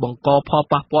អូបង្កផល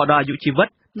ប៉ះពាល់ដល់អាយុជីវិត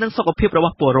និងសុខភាពរប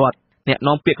ស់ពលរដ្ឋអ្នក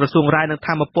នាំពាក្យក្រសួងរាយនឹងធ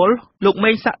ម្មពលលោកមេ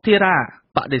ងសធិរា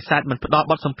បដិសេធមិនផ្ដល់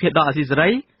បទសម្ភាសន៍ដល់អាស៊ីសេរី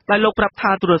ដែលលោកប្រាប់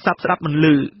ថាទូរស័ព្ទស្ដាប់មិន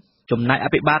ឮចំណែកអ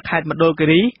ភិបាលខេត្តមណ្ឌលគិ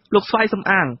រីលោកស្វាយសំ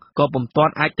អាងក៏ពុំទា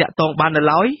ន់អាចតាក់ទងបាននៅ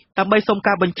ឡើយដើម្បីសុំ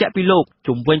ការបញ្ជាក់ពីលោក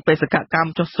ជំវិញបេសកកម្ម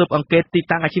ចុះស៊ើបអង្កេតទី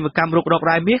តាំងអាជីវកម្មរុករក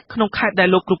រ៉ែមាសក្នុងខេត្តដែល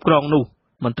លោកគ្រប់គ្រងនោះ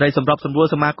មន្ត្រីសម្របសម្រួល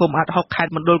សមាគមអាត់ហុកខេត្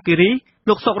តមណ្ឌលគិរី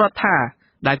លោកសុករដ្ឋា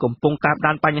ដែលកំពុងតាម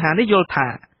ដានបញ្ហានេះយល់ថា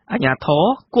អាជ្ញាធរ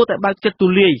គួរតែបើកចិត្តទូ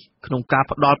លាយក្នុងការ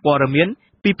ផ្ដល់ព័ត៌មាន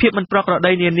ពីភាពមិនប្រក្រ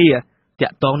តីនានាតា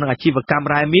ក់ទងនឹងអាជីវកម្ម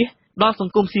រ៉ែមាសដល់ស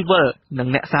ង្គមស៊ីវិលនិង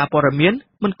អ្នកសារព័ត៌មាន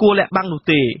មិនគួរលាក់បាំងនោះ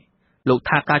ទេលោក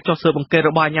ថាការចុះស៊ើបអង្កេត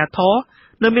របស់អាជ្ញាធរ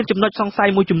នៅមានចំណុចសង្ស័យ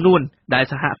មួយចំនួនដែល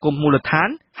សហគមន៍មូលដ្ឋាន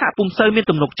ហាក់ពុំសូវមាន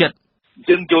ទំនុកចិត្ត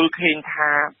យើងយល់ឃើញថា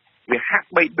វាហាក់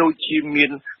បីដូចជាមា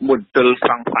នមន្ទិលស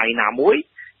ង្ស័យណាមួយ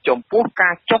ចំពោះកា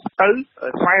រចុះទៅ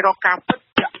ស្វែងរកការពិត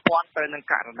ពាក់ព័ន្ធទៅនឹង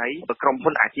ករណីក្រុម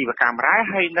ហ៊ុនអាជីវកម្មរ៉ែ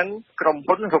ហើយនិងក្រុម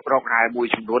ហ៊ុនរុករករ៉ែមួយ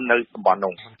ចំនួននៅតំបន់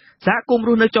នោះសហគមន៍រ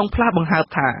ស់នៅចុងផ្លាស់បង្ហើប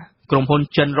ថាក្រុមហ៊ុន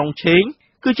ចិនរងឆេង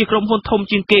គឺជាក្រុមហ៊ុនធំ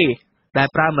ជាងគេដែល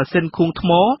ប្រើម៉ាស៊ីនខួងថ្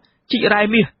មជីករ៉ែ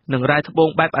មាសនិងរ៉ែត្បូង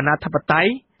បែបអនាធិបតេយ្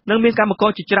យនិងមានកម្មករ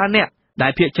ជាច្រើនអ្នកដែ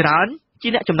លភាគច្រើនជា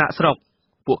អ្នកចំណាក់ស្រុក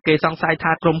ពួកគេសង្ស័យ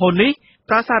ថាក្រុមហ៊ុននេះ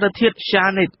ប្រើសារធាតុ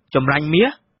Cyanide ចម្រាញ់មាស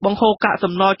បង្ហូរកាក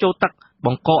សំណល់ចូលទឹកប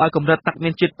ង្កឲ្យកម្រិតទឹកមា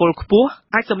នជាតិពុលខ្ពស់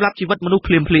អាចសម្លាប់ជីវិតមនុស្ស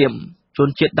ភ្លាមៗជន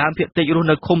ជាតិដើមភាគតិចរស់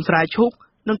នៅឃុំស្រែឈូក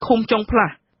និងឃុំចុងផ្លា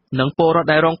ស់និងពលរដ្ឋ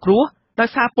ដែលរងគ្រោះដោយ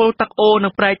សារពុលទឹកអូរនិ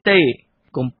ងប្រែកទេ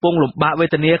កំពុងលំបាកវេ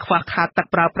ទនាខ្វះខាតទឹក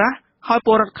ប្រើប្រាស់ ហើយព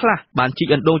លរដ្ឋខ្លះបានជីក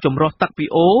អណ្ដូងចម្រោះទឹកពី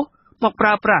អូមកប្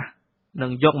រើប្រាស់និ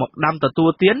ងយកមកដាំទទួល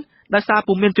ទានដោយសារ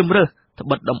ពុំមានជំរើសត្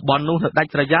បិតតំបន់នោះនៅដា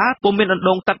ច់ស្រយាលពុំមានអណ្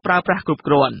ដូងទឹកប្រើប្រាស់គ្រប់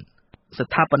គ្រាន់ស្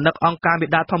ថាបនិកអង្គការមេ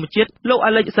ដាធម្មជាតិលោក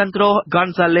Alexandro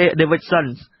Gonzalez Davidson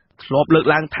ធ្លាប់លើក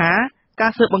ឡើងថាកា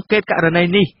រស៊ើបអង្កេតករណី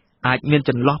នេះអាចមាន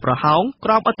ចន្លោះប្រហោងក្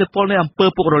រោមឥទ្ធិពលនៃអំពើ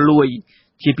ពុករលួយ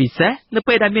ជាពិសេសនៅ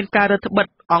ពេលដែលមានការរដ្ឋបិទ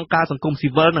អង្គការសង្គមស៊ី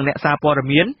វិលនិងអ្នកសារព័ត៌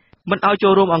មានមិនឲ្យចូ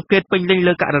លរួមអង្កេតពេញលេញ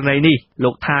លើករណីនេះលោ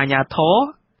កថាអាញាធរ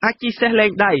អាចជិះសេះលែ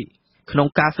ងដៃក្នុង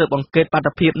ការស៊ើបអង្កេតបា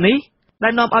តុភិបនេះដែ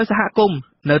លនាំឲ្យសហគមន៍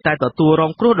នៅតែទទួលរ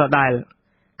ងគ្រោះដដែល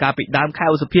កាលពីដើមខែ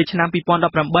ឧសភាឆ្នាំ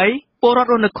2018ពលរដ្ឋ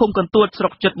រស់នៅឃុំកន្ទួតស្រុ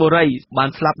កចិត្តបុរីបាន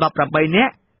ស្លាប់18នា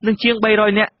ក់និងជាង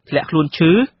300នាក់ធ្លាក់ខ្លួន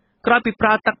ឈឺក្រោយពីប្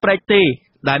រើទឹកប្រេកទេ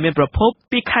ដែលមានប្រភព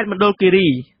ពីខេត្តមណ្ឌលគិរី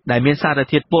ដែលមានសារ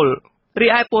ធាតុពុលរី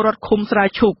ឯពលរដ្ឋឃុំស្រែ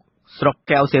ឈូកស្រុក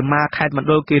កែវសីមាខេត្តមណ្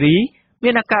ឌលគិរីមា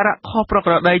នអាការៈខុសប្រ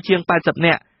ក្រតីជាង80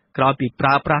នាក់ក្រោយពីប្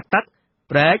រើប្រាស់ទឹក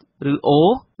ប្រេកឬអូ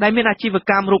ដែលមានអាជីវ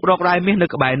កម្មរូបរករ៉ែមាសនៅ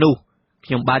ក្បែរនោះខ្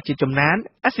ញុំបាទជាចំណាន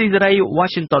Assyria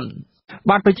Washington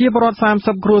បាទប្រជាពលរដ្ឋ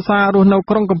30គ្រួសាររស់នៅ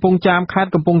ក្រុងកំពង់ចាមខេត្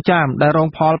តកំពង់ចាមដែលរង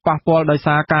ផលប៉ះពាល់ដោយ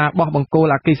សារការបោះបង្គោល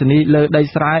អគ្គិសនីលើដី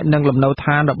ស្រែនិងលំនៅ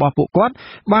ឋានរបស់ពួកគាត់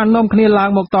បាននាំគ្នាឡើង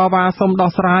មកតវ៉ាសុំដោះ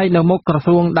ស្រាយនៅមុខក្រ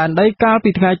សួងដែនដីកាលពី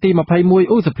ថ្ងៃទី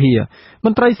21ឧសភាម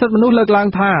ន្ត្រីសិទ្ធិមនុស្សលើកឡើង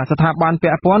ថាស្ថាប័នពា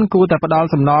ក់ព័ន្ធគួរតែផ្ដល់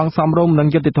សំណងសមរម្យនិង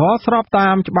យុត្តិធម៌ស្របតា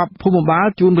មច្បាប់ភូមិបាល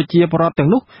ជូនប្រជាពលរដ្ឋទាំង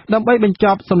នោះដើម្បីបញ្ច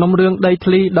ប់សំណុំរឿងដី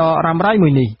ធ្លីដ៏រ៉ាំរ៉ៃមួ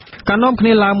យនេះការនាំគ្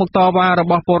នាឡើងមកតវ៉ារ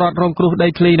បស់ពលរដ្ឋរងគ្រោះដី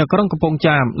ធ្លីនៅក្រុងកំពង់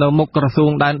ចាមនៅមុខក្រសួ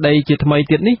ងដែនដីជាថ្មី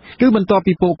ទៀតនេះគឺបន្ទាប់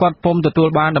ពីពួកគាត់ពុំទទួល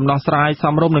បានដំណោះស្រាយស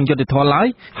មរម្យនិងយុត្តិធម៌ឡើយ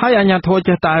ហើយអាជ្ញាធរ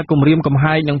ចេះតែគំរាមកំ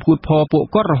ហែងនិងភូតភរពួក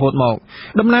គាត់រហូតមក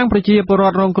តំណាងប្រជាពលរ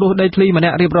ដ្ឋរងគ្រោះដីធ្លីម្នា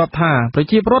ក់រៀបរាប់ថាប្រ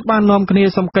ជាពលរដ្ឋបាននាំគ្នា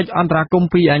សុំកិច្ចអន្តរាគមន៍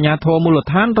ពីអាជ្ញាធរមូល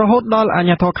ដ្ឋានរហូតដល់អាជ្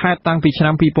ញាធរខេត្តតាំងពីឆ្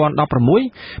នាំ2016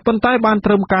ប៉ុន្តែបាន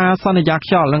ត្រឹមការសន្យាខ្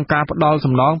យល់និងការផ្ដល់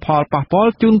សំណងផលប៉ះពា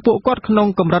ល់ជូនពួកគាត់ក្នុង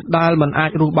កម្រិតដែលមិនអា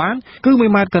ចរស់បានគឺ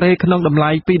1ម៉ែត្រការ៉េក្នុងតម្លៃ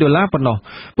$2ប៉ុណ្ណោះ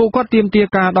ពួកគាត់ទាមទារ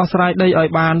ការដោះស្រាយដីឲ្យ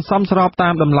បានសមស្របតា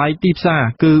មតម្លៃទីផ្សារ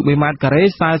គឺ1ម៉ែត្រការ៉េ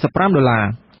$45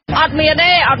អត់មាន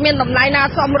ទេអត់មានតម្លៃណា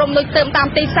សមរម្យដូចទៅតាម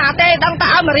ទីផ្សារទេដឹងតែ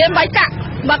ឲ្យមករៀន3កាក់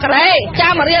1ការ៉េចា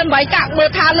មករៀន3កាក់មើល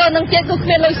ថាលើនឹងជាតិគឺគ្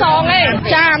មានលុយសងទេ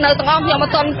ចានៅទាំងអស់ខ្ញុំអ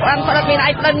ត់ទាន់ផ្ដិតមានឯ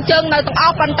ងផ្ដិតជើងនៅទាំងអ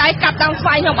ស់ប៉ុន្តែកាប់តាមស្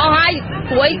វាយខ្ញុំអស់ហើយ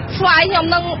ព្រួយស្វាយខ្ញុំ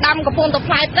នឹងដាំកំពុងតែ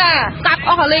ផ្លែតាកាប់អ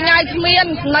ស់ហើយលេងហើយគ្មាន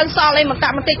នៅសល់ឯងបន្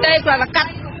តិចទេគ្រាន់តែកាត់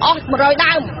អស់100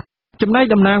ដើមចំណែក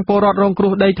តំណាងពលរដ្ឋរងគ្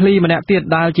រោះដីធ្លីម្នាក់ទៀត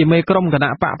ដែលជាមេក្រុមគណៈ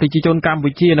បកប្រជាជនកម្ពុ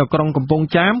ជានៅក្រុងកំពង់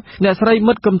ចាមអ្នកស្រី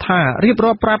មិត្តកឹមថារៀប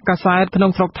រាប់ប្រាប់កាសែតក្នុ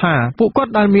ងស្រុកថាពួកគា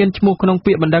ត់ដែលមានឈ្មោះក្នុង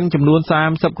ពាក្យបណ្ដឹងចំនួន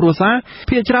30គ្រួសារ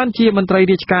ភាគច្រើនជាមន្ត្រី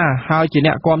រាជការហើយជា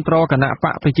អ្នកគាំទ្រគណៈប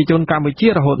កប្រជាជនកម្ពុជា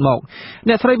រហូតមក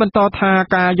អ្នកស្រីបន្តថា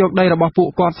ការយកដីរបស់ពួក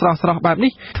គាត់ស្រស់ៗបែប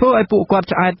នេះធ្វើឲ្យពួកគាត់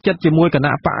ឆ្អែតចិត្តជាមួយគ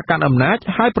ណៈបកកាន់អំណាច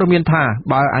ហើយប្រមានថា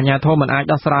បើអាជ្ញាធរមិនអាច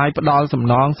ដោះស្រាយផ្ដល់សំ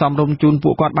ណងសមរម្យជូន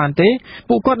ពួកគាត់បានទេ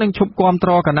ពួកគាត់នឹងឈប់គាំទ្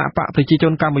រគណៈបកប្រជាជ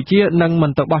នកម្ពុជានឹងមិ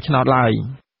នទៅបោះឆ្នោតឡើយ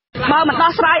បើមិន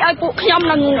ដោះស្រាយឲ្យពួកខ្ញុំ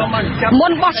នឹងមុ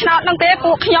នបោះឆ្នោតនឹងទេ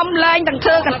ពួកខ្ញុំលែងទាំងធ្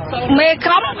វើមេ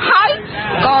ក្រុមហើយ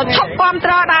ក៏ឈប់គាំ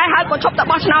ទ្រដែរហើយក៏ឈប់ទៅ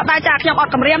បោះឆ្នោតដែរចាខ្ញុំអ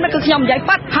ត់គម្រាមទេគឺខ្ញុំនិយាយ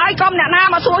ប៉ាត់ហើយក្រុមអ្នកណា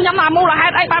មកសួរខ្ញុំថាមូលហេ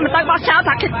តុអីបានមិនទៅបោះឆ្នោត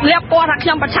ថាលៀបពណ៌ថាខ្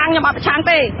ញុំប្រឆាំងខ្ញុំអត់ប្រឆាំង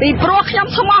ទេពីព្រោះខ្ញុំ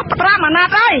ស្មោះ5អាណត្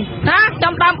តិហើយណាខ្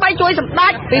ញុំដើម្បីជួយសម្ដេ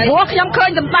ចពីព្រោះខ្ញុំឃើញ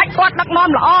សម្ដេចគាត់ដឹកនាំ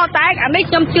ល្អតែអានេះ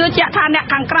ខ្ញុំជឿជាក់ថាអ្នក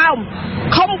ខាងក្រោម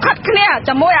ខំខិតគ្នា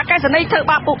ជាមួយអកេសនីធ្វើ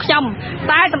បាបពួកខ្ញុំ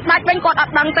តែសម្ដេចវិញគាត់អ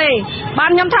ត់ដឹងទេបា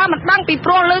នខ្ញុំថាមិនដឹងពីព្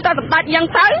រោះឮតែសម្ដេចយ៉ាង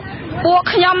ទៅពួក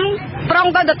ខ្ញុំប្រុង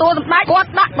ទៅទទួលសម្ដេចគាត់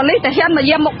ដាក់ប៉ូលីសទៅហ៊ានមក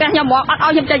យាមមុខផ្ទះខ្ញុំមកអត់ឲ្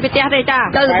យខ្ញុំចេញពីផ្ទះទេចា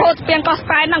ទៅសភោស្ពាងកោះស្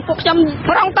ពែនហ្នឹងពួកខ្ញុំ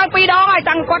ប្រុងទៅ2ដងហើយ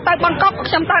តាំងគាត់ទៅបង្កប់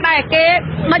ខ្ញុំទៅដែរគេ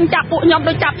ដេញចាប់ពួកខ្ញុំ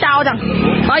ដូចចាប់ចោលចឹង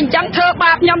ហើយអញ្ចឹងធ្វើ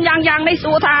បាបខ្ញុំយ៉ាងនេះ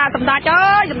សួរថាសម្ដេច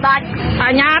អើយសម្ដេច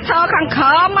អាញាធរខាងក្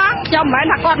រមខ្ញុំមិន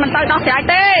មែនថាគាត់មិនទៅដោះស្រាយ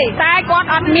ទេតែគាត់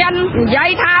អត់មាននិយាយ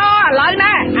ថាឥឡូវ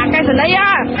ណាអកេសនី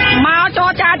មកច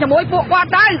រចាជាមួយពួកគាត់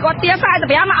ទៅគាត់ទា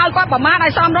45មកឲ្យគាត់ប្រមាណឲ្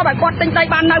យសមរម្យឲ្យគាត់ទិញដី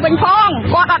បាននៅវិញផង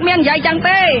គាត់អត់មាននិយាយចឹង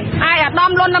ទេអាយអាដា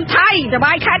មលន់លំថៃស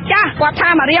បាយខេត្តចាស់គាត់ថា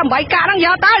មករៀប8កាក់ហ្នឹងយ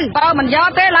កទៅបើមិនយក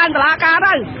ទេឡើងតុលាការ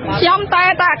ទៅខ្ញុំតែ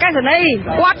អកេសនី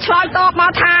គាត់ឆ្លើយតបម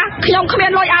កថាខ្ញុំគ្មា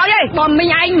នលុយឲ្យទេបើមី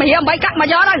ងឯងមករៀប8កាក់មក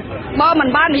យកទៅបើមិន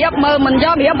បានរៀបមើលមិនយ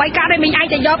ករៀប8កាក់ទេមីងឯង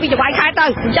ទៅយកពីសបាយខេត្តទៅ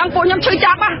អញ្ចឹងពួកខ្ញុំឈឺ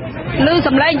ចាប់ឮ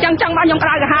សំឡេងអញ្ចឹងបាទខ្ញុំក្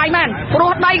តៅក្រហាយមែនព្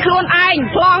រោះដីខ្លួនឯង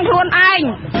ប្លង់ខ្លួនឯង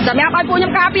សម្រាប់ឲ្យពួកខ្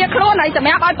ញុំការពារខ្លួនហើយសម្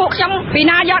រាប់ឲ្យពួកខ្ញុំពី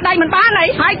ណាយកដីមិនបាន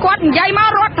ហើយគាត់និយាយមក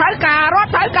រត់ត្រូវការ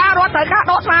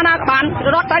ដកស្មាណាក៏បាន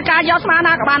រត់ត្រូវការយកស្មា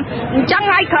ណាក៏បានអញ្ចឹង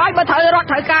ថ្ងៃក្រោយបើត្រូវរត់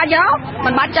ត្រូវការយកមិ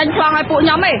នបាច់ចាញ់ប្លង់ឲ្យពួកខ្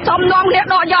ញុំទេសុំនាំគ្នា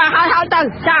ដកយកឲ្យទៅ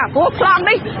ចាព្រោះប្លង់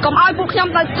នេះកុំឲ្យពួកខ្ញុំ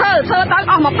ទៅធ្វើទៅ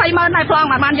អស់200000ដែរប្លង់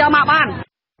មិនបានយកមកបាន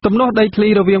ទំនាស់ដីធ្លី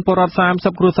រវាងពលរដ្ឋ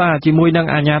30គ្រួសារជាមួយនឹង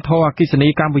អាជ្ញាធរអគ្គិសនី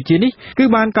កម្ពុជានេះគឺ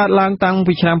បានកើតឡើងតាំង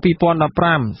ពីឆ្នាំ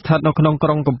2015ស្ថិតនៅក្នុងក្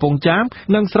រុងកំពង់ចាម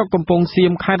និងស្រុកកំពង់សៀ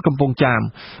មខេត្តកំពង់ចាម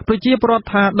ប្រជាពលរដ្ឋ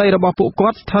ថាដីរបស់ពួកគា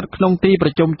ត់ស្ថិតក្នុងទីប្រ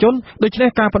ជុំជនដូច្នេះ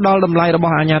ការផ្ដល់តម្លៃរប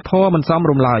ស់អាជ្ញាធរមិនសម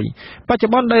រម្យឡើយបច្ចុ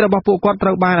ប្បន្នដីរបស់ពួកគាត់ត្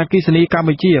រូវបានអគ្គិសនីកម្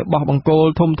ពុជាបោះបង្គោល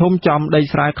ធំៗចំដី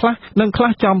ស្រែខ្លះនិងខ្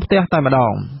លះចំផ្ទះតែម្ដ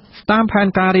ងតាមផែន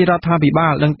ការរដ្ឋាភិបា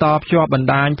លនឹងតភ្ជាប់បណ្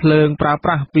ដាញភ្លើងប្រើប្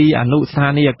រាស់ពីអនុស្ថា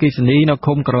នីយ៍អគ្គិសនីនៅ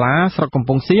ឃុំក្រឡាស្រុកកំ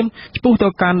ពង់សៀមឆ្ពោះទៅ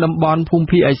កាន់តំបន់ភូមិ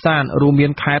ភាគឦសានរួមមា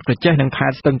នខេត្តក្រចេះនិងខេ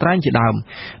ត្តស្ទឹងត្រែងជាដើម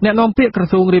អ្នកនាំពាក្យក្រ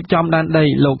សួងរៀបចំដែនដី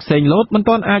លោកសេងលូតមិន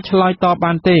ទាន់អាចឆ្លើយតប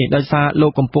បានទេដោយសារលោ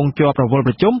កកំពុងជាប់រវល់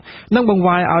ប្រជុំនិងបង្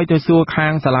វែរឲ្យទៅសួរខា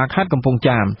ងសាលាខេត្តកំពង់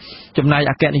ចាមចំណែក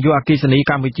អគ្គនាយកអគ្គិសនី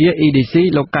កម្ពុជា EDC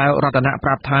លោកកៅរតនៈប្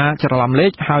រាប់ថាច្រឡំលេ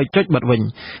ខហើយចុចបិទវិញ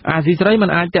អាស៊ីសេរីមិន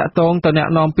អាចតាក់ទងទៅអ្នក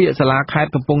នាំពាក្យសាលាខេត្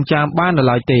តកំពង់ចាមបាននៅ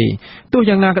ឡើយទេទោះ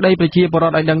យ៉ាងណាក្តីប្រជាពលរ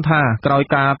ដ្ឋឲ្យដឹងថាក្រោយ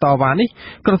ការតវ៉ានេះ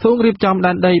ក្រសួងរៀបចំ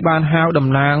ដែនដីបានហៅតំ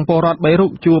ណាងពលរដ្ឋ3រូ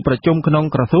បជួបប្រជុំក្នុង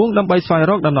ក្រសួងដើម្បីស្វែង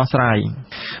រកដំណោះស្រាយ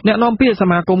អ្នកនាំពាក្យស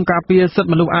មាគមការពារសិទ្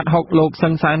ធិមនុស្សអាត់ហុកលោកសឹ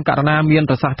ងសែនករណាមាន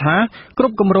ប្រសាសន៍ថាគ្រ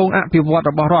ប់គម្រោងអភិវឌ្ឍ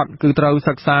របស់រដ្ឋគឺត្រូវ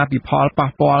សិក្សាពីផលប៉ះ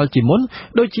ពាល់ជាមុន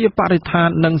ដូចជាបរិស្ថាន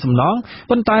និងសំណង់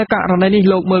ប៉ុន្តែករណីនេះ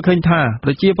លោកមើលឃើញថាប្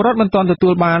រជាពលរដ្ឋមិនទាន់ទទួ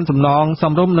លបានសំណងស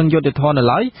មរម្យនិងយុត្តិធម៌នៅ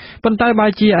ឡើយប៉ុន្តែបែ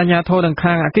រជាអាជ្ញាធរនឹង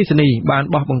ខាងអគ្គិសនីបាន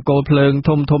បោះបង្គោលភ្លើង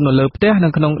ធំៗនៅលើផ្ទះនិ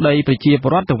ងក្នុងដីប្រជាពល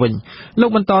រដ្ឋទៅវិញលោក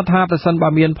បន្តថាប្រសិនបើ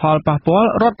មានផលប៉ះពាល់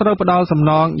រដ្ឋត្រូវផ្ដល់សំ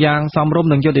ណងយ៉ាងសមរម្យ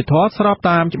និងយុត្តិធម៌ស្រប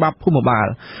តាមច្បាប់ភូមិបាល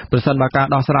ប្រសិនបើការ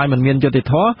ដោះស្រាយមិនមានយុត្តិ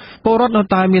ធម៌ពលរដ្ឋនៅ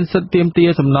តែមានសិទ្ធិទាមទារ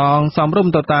សំណងសមរម្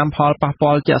យទៅតាមផលប៉ះ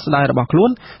ពាល់ជាក់ស្ដែងរបស់ខ្លួន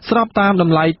ស្របតាមត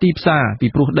ម្លៃទីផ្សារពី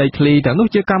ព្រោះដីធ្លីទាំងនោះ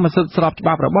ជាកម្មសិទ្ធិស្របច្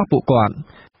បាប់របស់ពួកគាត់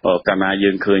កាលណា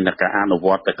យើងឃើញថាការអនុវ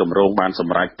ត្តតែគម្រោងបានស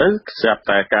ម្រេចទៅស្រាប់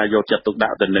តែការយកចិត្តទុកដា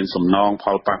ក់ទៅនឹងសំណងផ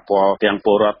លប៉ះពាល់ទាំងព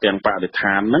លរដ្ឋទាំងបរិស្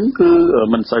ថានហ្នឹងគឺ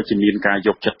មិនសូវជាមានការយ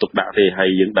កចិត្តទុកដាក់ទេហើយ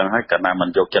យើងដឹងហើយកាលណាមិន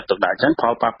យកចិត្តទុកដាក់អញ្ចឹងផ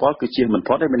លប៉ះពាល់គឺជាមិន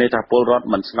ផុតទេមានន័យថាពលរដ្ឋ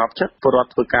មិនស្ងប់ចិត្តពលរដ្ឋ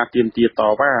ធ្វើការទាមទារត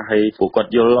វ៉ាហើយពួកគា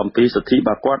ត់យល់អំពីសិទ្ធិរប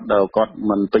ស់គាត់ដែលគាត់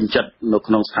មិនពេញចិត្តនៅ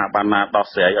ក្នុងស្ថាប័នណាដោះ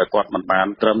ស្រាយឲ្យគាត់មិនបាន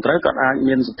ត្រឹមត្រូវគាត់អាច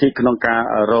មានសិទ្ធិក្នុងការ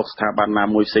រកស្ថាប័នណា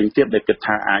មួយផ្សេងទៀតដែលគិត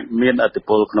ថាអាចមានឥទ្ធិព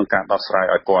លក្នុងការដោះស្រាយ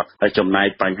ឲ្យគាត់ហើយចំណែក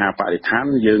បញ្ហាបរិស្ថាន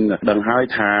យើងដឹងហើយ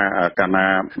ថាកាលណា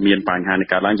មានបញ្ហានេះ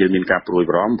កើតឡើងយើងមានការព្រួយ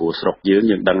បារម្ភព្រោះស្រុកយើង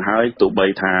ដឹងហើយទោះបី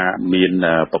ថាមាន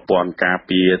ប្រព័ន្ធការ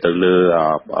ពារទៅលើ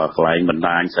កន្លែងបណ្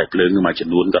ដាញខ្សែភ្លើងមួយចំ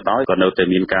នួនក៏ដោយក៏នៅតែ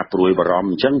មានការព្រួយបារម្ភ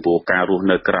អញ្ចឹងព្រោះការរស់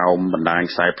នៅក្រោមបណ្ដាញ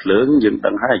ខ្សែភ្លើងយើង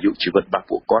ដឹងហើយអាយុជីវិតរបស់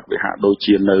ពួកគាត់វាហាក់ដូច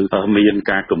ជានៅមាន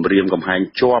ការគំរាមកំហែង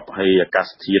ជាប់ហើយអាកាស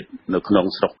ធាតុនៅក្នុង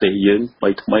ស្រុកទេសយើង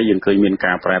ថ្មីយើងឃើញមាន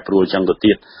ការប្រែប្រួលអញ្ចឹងទៅ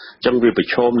ទៀតអញ្ចឹងវាប្រ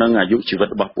ឈមនឹងអាយុជីវិត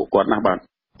របស់ពួកគាត់ណាស់បាទ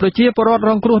ប្រជាពលរដ្ឋ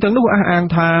រងគ្រោះទាំងនោះអះអាង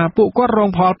ថាពួកគាត់រង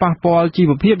ផលប៉ះពាល់ជី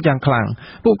វភាពយ៉ាងខ្លាំង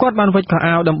ពួកគាត់បានវិច្ចខោ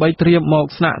អាវដើម្បីត្រៀមមក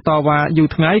ស្នាក់តវ៉ាយូរ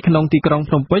ថ្ងៃក្នុងទីក្រុង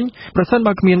ភ្នំពេញប្រសិន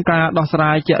បើគ្មានការដោះស្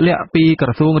រាយជាក់លាក់ពីក្រ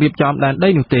សួងរៀបចំដែនដី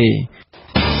នោះទេ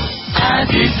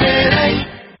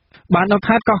បាននៅ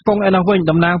ខេត្តកោះកុងឯនោះវិញ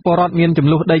តំណាងពលរដ្ឋមានចំ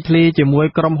នួនដីធ្លីជាមួយ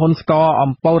ក្រុមហ៊ុនស្ករ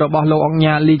អំពៅរបស់លោកអង្គ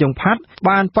ញាលីយ៉ុងផាត់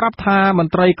បានប្រាប់ថាម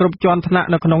ន្ត្រីគ្រប់ជាន់ថ្នាក់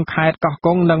នៅក្នុងខេត្តកោះ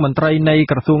កុងនិងមន្ត្រីនៃ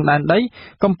ក្រសួងដែនដី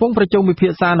កំពុងប្រជុំវិភា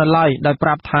សានៅឡើយដោយប្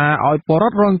រាប់ថាឲ្យពលរ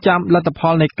ដ្ឋរងចាំលទ្ធផ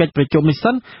លនៃកិច្ចប្រជុំនេះ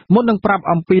សិនមុននឹងប្រាប់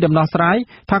អំពីដំណោះស្រាយ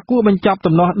ថាគួរបញ្ចប់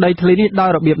ទំនាស់ដីធ្លីនេះដោយ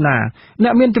របៀបណាអ្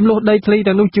នកមានចំនួនដីធ្លី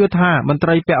ទាំងនោះជឿថាមន្ត្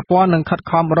រីពាក់ព័ន្ធនឹងខិត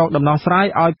ខំរកដំណោះស្រាយ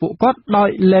ឲ្យពួកគាត់ដោយ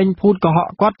លែងភូតកុហក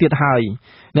គាត់ទៀតហើយ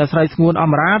អ្នកស្រីស្ងួនអ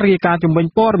មរារាយការណ៍ជំវិញ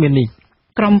ព័ត៌មាននេះ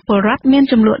ក្រុមពលរដ្ឋមាន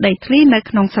ចំនួនដីធ្លីនៅ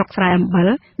ក្នុងស្រុកស្រែអំបិល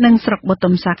និងស្រុកបទុ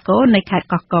មសាគរនៃខេត្ត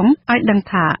កោះកុងឲ្យដឹង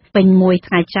ថាពេញមួយ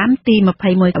ថ្ងៃច័ន្ទទី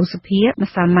21ឧសភា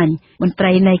ម្សិលមិញមន្ត្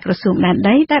រីនៃក្រសួងដែន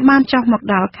ដីដែលបានចុះមក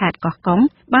ដល់ខេត្តកោះកុង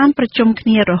បានប្រជុំគ្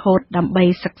នារហូតដើម្បី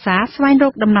សិក្សាស្វែងរ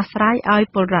កដំណោះស្រាយឲ្យ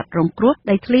ពលរដ្ឋរងគ្រោះ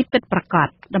ដីធ្លីពិតប្រាកដ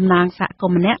តំណាងសហគ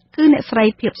មន៍ម្នាក់គឺអ្នកស្រី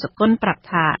ភិបសុគន្ធប្រាប់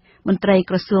ថាមន្ត្រី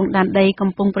ក្រសួងដែនដីកំ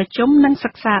ពុងប្រជុំនិង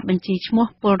សិក្សាបញ្ជីឈ្មោះ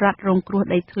ពលរដ្ឋរងគ្រោះ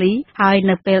ដីធ្លីហើយ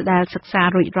នៅពេលដែលសិក្សា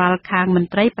រួចរាល់ខាងមន្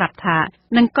ត្រីប្រាប់ថា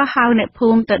នឹងក៏ហៅអ្នកភូ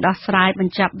មិទៅដោះស្រាយប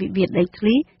ញ្ចប់វិវាទដីធ្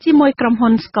លីជាមួយក្រុមហ៊ុ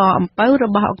នស្ករអំពៅរ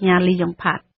បស់អង្គញាលីយ៉ុង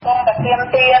ផាត់តែទាម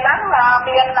ទារហ្នឹង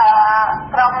មាន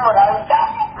ក្រុម100ចាស់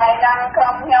ហើយនឹងក្រុ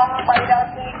មខ្ញុំ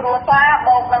302គ្រួសារ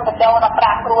បូកនឹងបញ្ចូល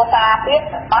15គ្រួសារទៀត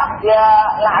អស់វា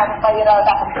ឡើង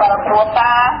217គ្រួ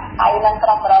សារហើយនឹងក្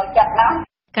រុម100ចាស់ហ្នឹង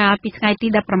កាលពីថ្ងៃទី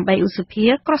18ឧសភា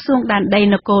ក្រសួងដែនដី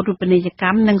នគររូបនីយក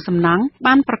ម្មនិងសំណង់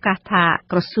បានប្រកាសថា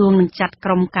ក្រសួងនឹងចាត់ក្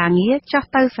រុមការងារចុះ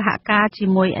ទៅសហការជា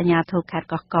មួយអាជ្ញាធរខេត្ត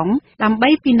កោះកុងដើម្បី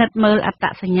ពិនិត្យមើលអត្ត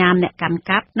សញ្ញាណអ្នកកាន់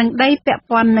កាប់និងដីពាក់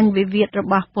ព័ន្ធនឹងវិវាទរ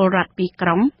បស់ពលរដ្ឋពីរក្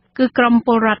រុមគឺក្រុមព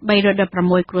លរដ្ឋ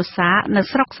316គ្រួសារនៅ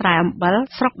ស្រុកស្រែអំបិល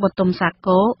ស្រុកបទុមសាគ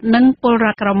រនិងពលរ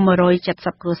ដ្ឋក្រុម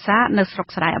170គ្រួសារនៅស្រុក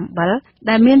ស្រែអំបិល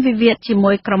ដែលមានវិវាទជា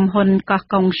មួយក្រុមហ៊ុនកោះ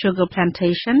កុង Sugar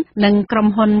Plantation និងក្រុម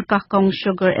ហ៊ុនកោះកុង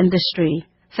Sugar Industry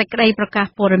សេចក្តីប្រកាស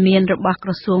ព័ត៌មានរបស់ក្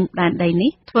រសួងដែនដី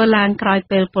នេះធ្វើឡើងក្រោយ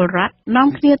ពេលពលរដ្ឋនាំ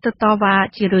គ្នាទៅតវ៉ា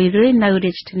ជារឿយៗនៅ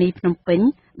រាជធានីភ្នំពេញ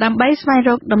ដើម្បីស្វែង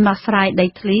រកដំណោះស្រាយដី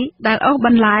ធ្លីដែលអូសប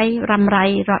ន្លាយរ៉ាំរ៉ៃ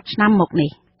រាប់ឆ្នាំមក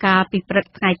នេះកាលពីព្រឹក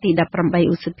ថ្ងៃទី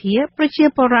18ឧសភាប្រជា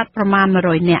ពលរដ្ឋប្រមាណ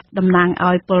100នាក់តំណាង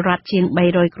ឲ្យពលរដ្ឋជាង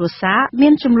300គ្រួសារមា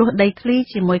នចំនួនដីធ្លី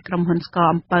ជាមួយក្រុមហ៊ុនស្ករ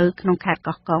អំពៅក្នុងខេត្ត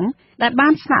កោះកុងដែលបា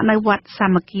នស្នាក់នៅវត្តសា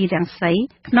មគ្គីរាំងសី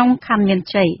ក្នុងខណ្ឌមាន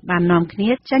ជ័យបាននាំគ្នា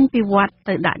ចេញពីវត្ត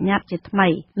ទៅដាក់ញត្តិជាថ្មី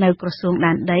នៅក្រសួង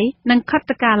ដែនដីនិងខិត្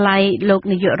តកាល័យលោក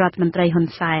នាយករដ្ឋមន្ត្រីហ៊ុន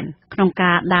សែនក្នុង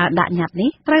ការដើរដាក់ញត្តិនេះ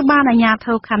ត្រូវបានអាជ្ញាធ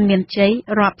រខណ្ឌមានជ័យ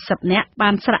រាប់សិបនាក់បា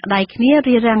នស្រាក់ដៃគ្នា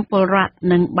រារាំងពលរដ្ឋ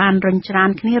និងបានរញច្រាន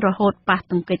គ្នារហូតប៉ះ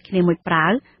ទង្គិចគ្នាមួយប្រា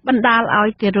វបណ្ដាលឲ្យ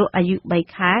ទារកអាយុ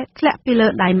3ខែធ្លាក់ពីលើ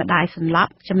ដៃម្ដាយសន្ល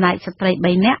ប់ចំណែកស្ត្រី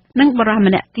3នាក់និងបុរស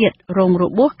ម្នាក់ទៀតរងរ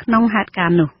បួសក្នុងហេតុកា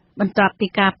រណ៍នោះបន្ទាប់ពី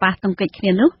ការប៉ះទង្គិចគ្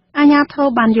នានោះអាជ្ញាធរ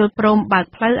បានយល់ព្រមបើក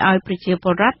ផ្លូវឲ្យប្រជាព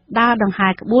លរដ្ឋដើរដង្ហែ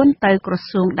ក្បួនទៅក្រ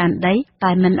សួងដែនដី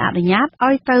តែមិនអនុញ្ញាត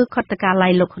ឲ្យទៅខិត្តកាល័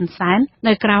យលោកហ៊ុនសែន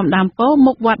នៅក្រោមដើមពោធិ៍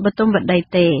មុខវត្តបទុមវតី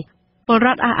ទេពលរ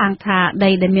ដ្ឋអះអាងថាដី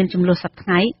ដែលមានចំនួនសប្តាហ៍ថ្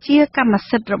ងៃជាកម្ម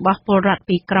សិទ្ធិរបស់ពលរដ្ឋ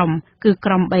ពីរក្រុមគឺ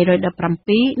ក្រុម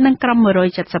317និងក្រុម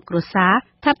170គ្រួសារ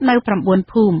ស្ថិតនៅ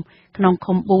9ភូមិក្នុង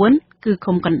ឃុំ4គឺ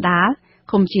ឃុំកណ្ដាល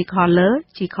ឃុំជីខលើ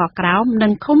ជីខក្រោមនិ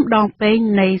ងឃុំដងពេង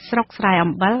នៃស្រុកស្រែ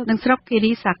អំបិលនិងស្រុកគិ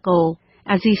រីសាគរ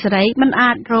អាស៊ីសេរីមិន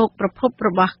អាចរកប្រភពរ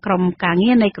បស់ក្រុមការ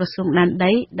ងារនៃក្រសួងដែន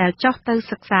ដីដែលចោះទៅ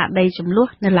សិក្សាដីចំនួន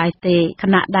នៅឡើយទេខ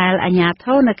ណៈដែលអាជ្ញាធ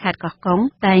រនៅខេត្តកោះកុង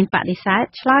តែងបដិសេធ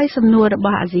ឆ្លើយសំណួររប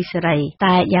ស់អាស៊ីសេរី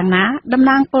តែយ៉ាងណាតំ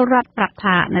ណាងពលរដ្ឋប្រាប់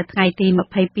ថានៅថ្ងៃទី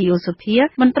22ឧសភា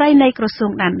មន្ត្រីនៃក្រសួ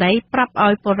ងដែនដីប្រាប់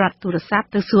ឲ្យពលរដ្ឋទូរស័ព្ទ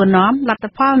ទៅសួរនាំលទ្ធ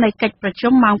ផលនៃកិច្ចប្រ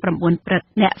ជុំម៉ោង9ព្រឹក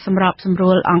អ្នកសម្របសម្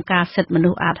រួលអង្គការសិទ្ធិមនុ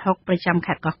ស្សអាត60ប្រចាំ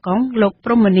ខេត្តកោះកុងលោក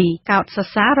ព្រំមនីកោតសរ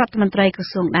សើររដ្ឋមន្ត្រីក្រ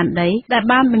សួងដែនដីដែល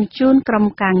បានបញ្ជូនក្រុ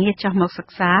មការងារចុះមកសិ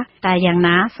ក្សាតែយ៉ាង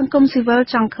ណាសង្គមស៊ីវិល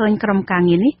ចង់ឃើញក្រុមការ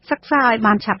ងារនេះសិក្សាឲ្យ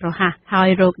បានឆាប់រហ័សហើយ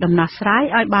រកដំណោះស្រាយ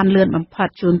ឲ្យបានលឿនបំផុត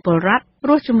ជូនពលរដ្ឋព្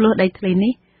រោះចំនួនដីធ្លី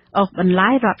នេះអូសបន្លា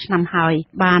យរាប់ឆ្នាំហើយ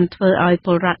បានធ្វើឲ្យព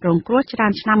លរដ្ឋរងគ្រោះច្រើ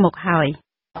នឆ្នាំមកហើយ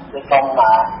ខ្ញុំ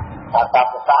ត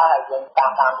បស្សាហើយយើងតា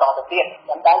មតទៅទៀត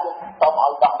ប៉ុន្តែយើងសូមឲ្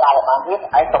យដោះស្រាយឲ្យបានលឿន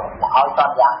ហើយសូមឲ្យស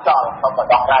ន្យាចោលសូម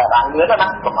ដោះស្រាយឲ្យបានលឿនណា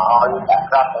កុំឲ្យតែ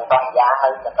ក្រត់ទៅសន្យាហើ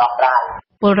យទៅដោះស្រាយ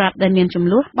ពលរដ្ឋដែលមានចំ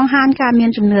នួនបង្ហាញការមាន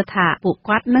ជំនឿថាពួក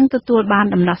គាត់នឹងទទួលបាន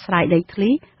ដំណោះស្រាយដីធ្លី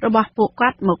របស់ពួកគា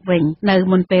ត់មកវិញនៅ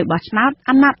មុនពេលបោះឆ្នោត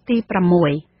អាណត្តិទី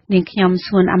6នាងខ្ញុំ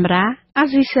សួនអមរាអា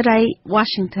ស៊ីសេរី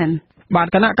Washington បាទ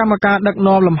គណៈកម្មការដឹក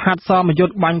នាំលំហាត់សមយុ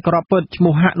ទ្ធបាញ់ក្របពិតឈ្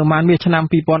មោះហនុមានមាសឆ្នាំ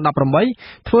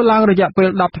2018ធ្វើឡើងរយៈពេល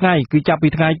10ថ្ងៃគឺចាប់ពី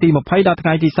ថ្ងៃទី20ដល់ថ្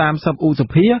ងៃទី30ឧស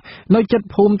ភានៅជិត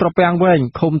ភូមិត្រពាំងវែង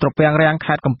ឃុំត្រពាំងរាំង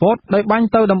ខេត្តកំពតដោយបាញ់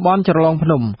ទៅតំបន់ច្រឡងភ្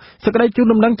នំសេចក្តីជូន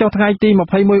ដំណឹងចុះថ្ងៃទី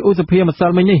21ឧសភាម្សិ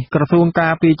លមិញនេះក្រសួងកា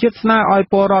រពារជាតិស្នើឲ្យ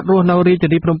ពលរដ្ឋរស់នៅរាជធា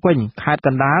នីភ្នំពេញខេត្តក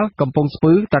ណ្ដាលកំពង់ស្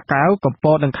ពឺតាកែវកំព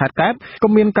តនិងខេត្តកែបក៏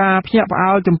មានការភ្ញាក់ផ្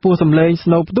អើលចំពោះសម្លេងស្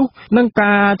នូផ្ទុះនិង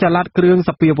ការចល័តគ្រឿងស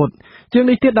ព្វាវុធជាង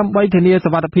នេះទៀតដើម្បីធានាសុ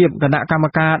វត្ថិភាពគណៈកម្ម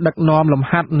ការដឹកនាំលំ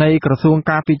ហាត់នៃក្រសួង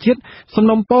ការពារជាតិសំ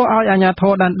ណូមពរឲ្យអាជ្ញាធ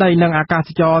រដែនដីនិងអាកាស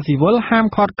ចរស៊ីវិលហាម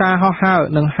ឃាត់ការហោះហើរ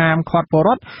និងហាមឃាត់ពលរ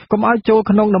ដ្ឋកុំឲ្យចូល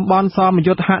ក្នុងតំបន់សម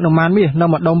យុទ្ធហនុមានមាសនៅ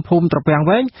ម្ដុំភូមិត្រពាំង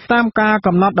វែងតាមការ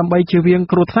កំណត់ដើម្បីជៀសវាង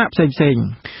គ្រោះថ្នាក់ផ្សេងៗ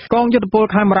កងយុទ្ធពល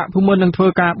ខេមរៈភូមិន្ទនឹងធ្វើ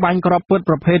ការបាញ់គ្រាប់ពិត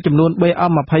ប្រភេទចំនួន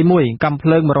BM21 កាំភ្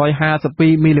លើង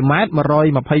152មីលីម៉ែត្រ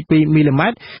122មីលីម៉ែ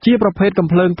ត្រជាប្រភេទកាំ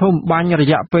ភ្លើងធំបាញ់រ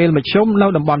យៈពេលមធ្យមនៅ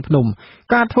តំបន់ភ្នំ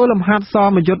ការធ្វើលំហាត់ស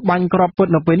មយុទ្ធបាញ់គ្រាប់ពិត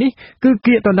នៅពេលនេះគឺ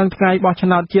គៀកទៅនឹងថ្ងៃបោះឆ្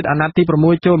នោតជាតិអាណត្តិទី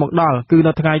6ចូលមកដល់គឺ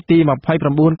នៅថ្ងៃទី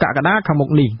29កក្កដាខាងមុខ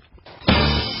នេះ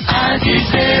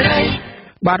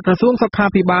បាទក្រសួងសុខា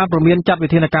ភិបាលព្រមានចាត់វិ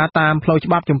ធានការតាមផ្លូវច្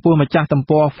បាប់ចំពោះម្ចាស់ទំ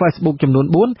ព័រ Facebook ចំនួន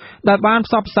4ដែលបាន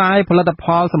ផ្សព្វផ្សាយផលិតផ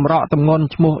លសម្រក់ទម្ងន់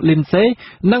ឈ្មោះ Lindsay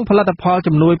និងផលិតផល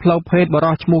ជំនួយផ្លូវភេទប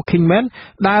រិសុទ្ធឈ្មោះ Khmer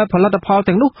ដែលផលិតផល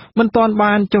ទាំងនោះមិនទាន់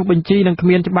បានចុះបញ្ជីនិងគ្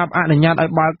មានច្បាប់អនុញ្ញាតឲ្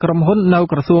យបើកក្រុមហ៊ុននៅ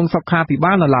ក្រសួងសុខាភិ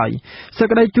បាលនៅឡើយសេច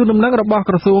ក្តីជូនដំណឹងរបស់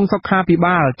ក្រសួងសុខាភិ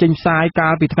បាលចេញផ្សាយកា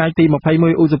លពីថ្ងៃទី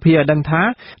21ឧសភាឲ្យដឹងថា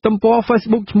ទំព័រ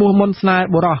Facebook ឈ្មោះមុនស្នេហ៍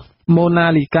បុរស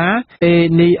Monalika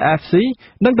ANIFC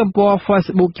និងទំព័រ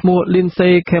Facebook ឈ្មោះ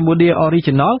Lindsay Cambodia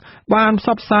Original បានផ្ស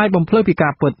ព្វផ្សាយបំភ្លឺពីកា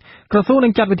រពិតក្រសួងនឹ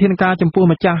ងចាត់វិធានការចំពោះ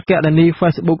ម្ចាស់គណនី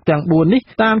Facebook ទាំង4នេះ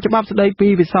តាមច្បាប់ស្តីពី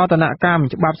វិសោធនកម្ម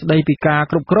ច្បាប់ស្តីពីការ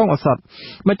គ្រប់គ្រងឱសថ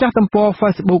ម្ចាស់ទំព័រ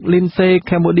Facebook Lindsay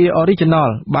Cambodia Original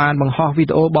បានបង្ហោះវី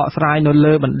ដេអូបកស្រាយនៅ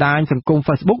លើបណ្ដាញសង្គម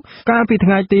Facebook កាលពីថ្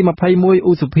ងៃទី21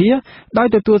ឧសភាដោយ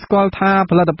ទទួលស្គាល់ថា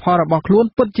ផលិតផលរបស់ខ្លួន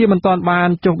ពិតជាមិនទាន់បាន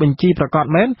ចុះបញ្ជីប្រកាស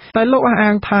មែនតែលោកអះ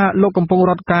អាងថា លោកកំពុង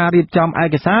រត់ការរៀបចំឯ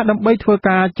កសារដើម្បីធ្វើ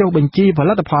ការចុះបញ្ជីផ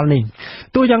លិតផលនេះ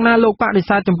ទោះយ៉ាងណាលោកបដិ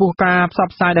សេធចំពោះការផ្សព្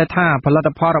វផ្សាយដែលថាផលិត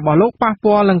ផលរបស់លោកប៉ះ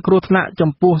ពាល់នឹងគ្រោះថ្នាក់ចំ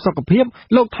ពោះសុខភាព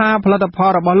លោកថាផលិតផល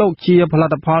របស់លោកជាផលិ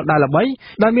តផលដែលល្បី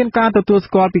ដែលមានការទទួល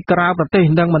ស្គាល់ពីក្រៅប្រទេស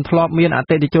និងមិនធ្លាប់មានអ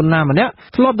តិថិជនណាម្នាក់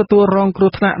ធ្លាប់ទទួលរងគ្រោះ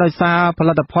ថ្នាក់ដោយសារផ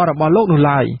លិតផលរបស់លោកនោះ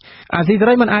ឡើយអាស៊ីសេ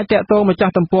រីមិនអាចតាក់ទងម្ចា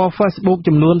ស់ទំព័រ Facebook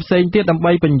ចំនួនផ្សេងទៀតដើម្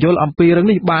បីបញ្យល់អំពីរឿង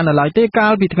នេះបាននៅឡើយទេកា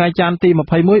លពីថ្ងៃច័ន្ទទី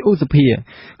21ឧសភា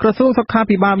ក្រសួងសុខា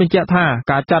ភិបាលបញ្ជាក់ថា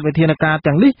ការចាត់វិធានការ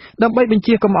ទាំងនេះដើម្បីបញ្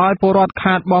ជាកុំឲ្យពលរដ្ឋ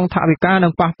ខាតបង់ថវិកានិ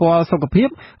ងប៉ះពាល់សុខភាព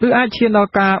ឬអាចឈានដ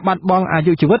ល់ការបាត់បង់អា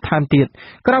យុជីវិតថែមទៀត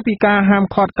ក្រៅពីការហាម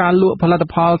ឃាត់ការលក់ផលិត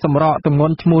ផលសម្រក់ទម្ង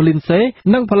ន់ឈ្មោះ Lindsay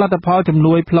និងផលិតផលជំ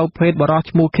នួយផ្លូវភេទបរិសុទ្ធ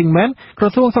ឈ្មោះ Khmer ក្រ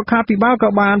សួងសុខាភិបាលក៏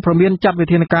បានព្រមានចាត់វិ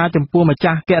ធានការចំពោះម្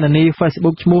ចាស់គណនី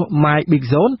Facebook ឈ្មោះ My Big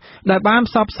Zone ដែលបាន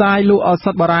ផ្សព្វផ្សាយលក់ឱស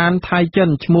ថបុរាណថៃចិន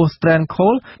ឈ្មោះ Strand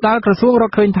Coal ដែលក្រសួងរ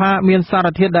កឃើញថាមានសារ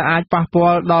ធាតុដែលអាចប៉ះពា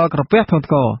ល់ដល់ក្រពះធ្ងន់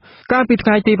ធ្ងរកាលពីថ្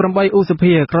ងៃទី8ឧស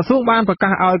ភាក្រសួងបានប្រកា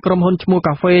សឲ្យក្រុមហ៊ុនឈ្មោះ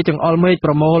កាហ្វេចង្អុលមេឃ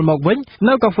ប្រមូលមកវិញ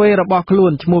នៅកាហ្វេរបស់ខ្លួ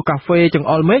នឈ្មោះកាហ្វេចង្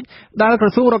អុលមេឃដែលក្រ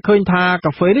សួងរកឃើញថា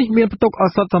កាហ្វេនេះមានផ្ទុកឱ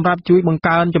សថសម្រាប់ជួយបង្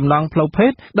កើនចំណង់ផ្លូវភេ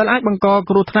ទដែលអាចបង្ក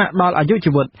គ្រោះថ្នាក់ដល់អាយុ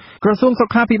ជីវិតក្រសួងសុ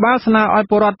ខាភិបាលស្នើឲ្យ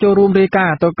ពលរដ្ឋចូលរួមរាយការ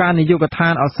ណ៍ទៅកាន់នាយកដ្ឋា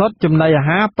នឱសថចំណីអា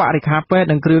ហារបរិក្ខារពេទ្យ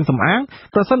និងគ្រឿងសម្អាង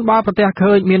ប្រសិនបើប្រទះ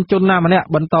ឃើញមានជនណាម្នាក់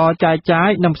បន្តចែកចាយ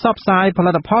និងផ្សព្វផ្សាយផ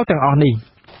លិតផលទាំងអស់នេះ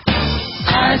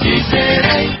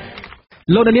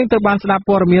លោកនាងទៅបានស្ដាប់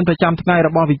ព័ត៌មានប្រចាំថ្ងៃរ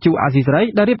បស់វិទ្យុអាស៊ីសេរី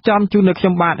ដែលរៀបចំជូននៅខ្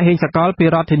ញុំបាទហេងសកលពី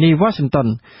រដ្ឋធានី Washington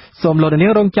សូមលោកនា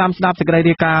ងរងចាំស្ដាប់សេចក្តី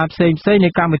រាយការណ៍ផ្សេងៗនៃ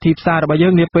កម្មវិធីផ្សាយរបស់យើ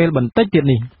ងនាពេលបន្តិចទៀត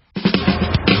នេះ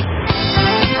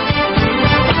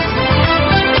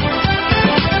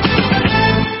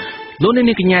លោកនា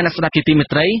ងកញ្ញាអ្នកស្ដាប់ជាទីមេ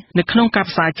ត្រីនៅក្នុងការ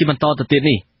ផ្សាយជាបន្តទៅទៀត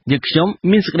នេះយើងខ្ញុំ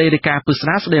មានសេចក្តីរាយការណ៍ពិស្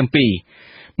ដារស្ដីអំពី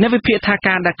អ្នកវិភាគថា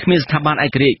ការដាក់គ្មានស្ថាប័នឯ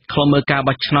ករាជ្យខ្លុំមើលការ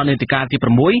បោះឆ្នោតនីតិកាលទី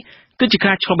6គឺជា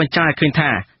ការឆ្លុះបញ្ចាំងឲ្យឃើញថា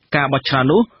ការបោះឆ្នោត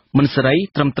នោះមិនសេរី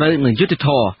ត្រឹមត្រូវនិងយុត្តិធ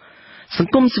ម៌ស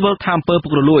ង្គមស៊ីវិលថាអំពើពុ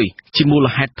ករលួយជាមូល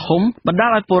ហេតុធំបណ្ដាល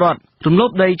ឲ្យពលរដ្ឋរំលោភ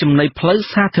ដីចំណីផ្លូវ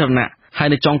សាធារណៈហើយ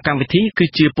នៅចុងកម្មវិធីគឺ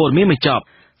ជាព័ត៌មានបញ្ចប់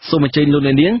សូមអញ្ជើញលោក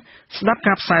នាងស្ដាប់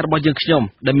ការផ្សាយរបស់យើងខ្ញុំ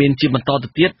ដែលមានជាបន្តទៅ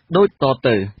ទៀតដូចត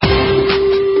ទៅ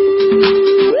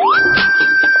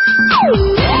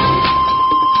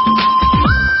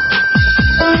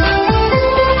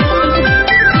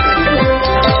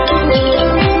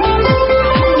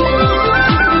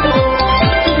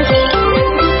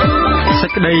សេ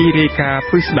ចក្តីរាយការណ៍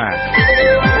ពិស្ដារ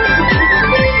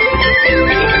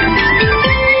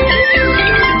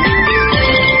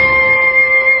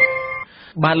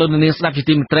បាទលោកនាងស្ដាប់ជា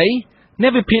ទីមេត្រីអ្ន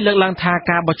កវិភាគលើកឡើងថា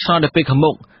ការបោះឆ្នោតនៅពេលខាង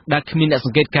មុខដែលគ្មានអ្នកស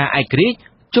ង្កេតការណ៍ឯករាជ្យ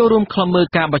ចូលរួមខ្លុំមើល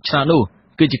ការបោះឆ្នោតនោះ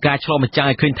គឺជាការឆ្លុះបញ្ចាំង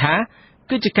ឲ្យឃើញថា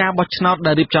គឺជាការបោះឆ្នោត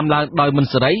ដែលរៀបចំឡើងដោយមិន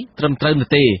សេរីត្រឹមត្រូវនោះ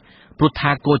ទេព្រោះ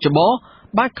ថាគោចប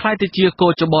បានក្លាយទៅជាគោ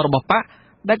ចបរបស់បក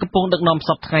ដែលកំពុងដឹកនាំស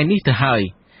ពថ្ងៃនេះទៅហើយ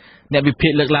អ្នកវិភា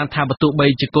គលើកឡើងថាបើទោះបី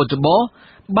ជាគោចប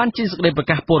បានចេញសេចក្តីប្រ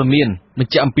កាសព័ត៌មានប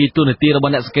ញ្ជាក់អំពីទូនាទីរប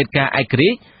ស់អ្នកសង្កេតការណ៍ឯករា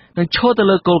ជ្យនិងឈរទៅ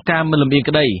លើគោលការណ៍មិនលំអៀង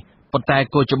ក្តីប៉ុន្តែ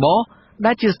គោចប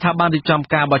ដែលជាស្ថាប័នរៀបចំ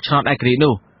ការបោះឆ្នោតឯករាជ្យ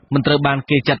នោះមិនត្រូវបាន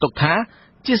គេចាត់ទុកថា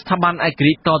ជាស្ថាប័នឯក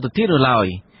រាជ្យតទៅទៀតនោះឡើយ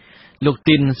លោក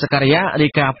ទីនសការីយ៉ារា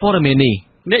យការណ៍ព័ត៌មាននេះ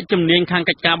អ្នកជំនាញខាង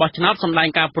កិច្ចការបោះឆ្នោតសម្ដែង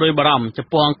ការព្រួយបារម្ភចំ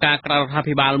ពោះអង្គការក្រៅរដ្ឋា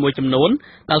ភិបាលមួយចំនួន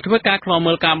ដែលធ្វើការឃ្លាំ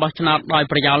មើលការបោះឆ្នោតដោយ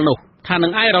ប្រយោលនោះថានឹ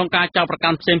ងអាចរងការចោទប្រកា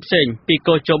ន់ផ្សេងៗពី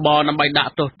គោចបដើម្បីដា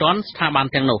ក់ទោសទណ្ឌស្ថាប័ន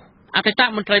ទាំងនោះអតីត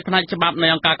មន្ត្រីផ្នែកច្បាប់នៃ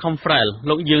អង្គការ Khmer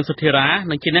លោកយឿងសុធិរា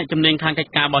និងជាអ្នកជំនាញខាងកិច្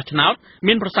ចការបោះឆ្នោត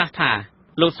មានប្រសាសន៍ថា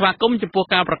លោកស្វាគមន៍ចំពោះ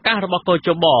ការប្រកាសរបស់គោច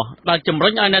បដែលជំរុ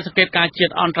ញឲ្យអ្នកសង្កេតការជា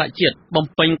តិអន្តរជាតិបំ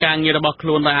ពេញការងាររបស់ខ្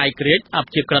លួនដោយឯករាជ្យអ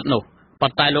ព្យាក្រឹតនោះប៉ុ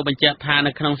ន្តែលោកបញ្ជាក់ថា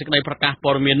នៅក្នុងសេចក្តីប្រកាស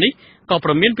ព័ត៌មាននេះក៏ព្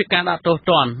រមានពីការដាក់ទោស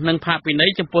ទណ្ឌនិងផាកពិន័យ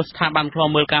ចំពោះស្ថាប័នឃ្លាំ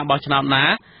មើលការបោះឆ្នោតណា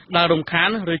ដែលរំខាន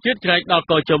ឬជ្រៀតជ្រែកដល់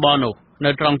គោចបនោះ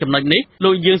នៅត្រង់ចំណុចនេះលោ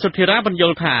កយឿងសុធិរាបញ្យ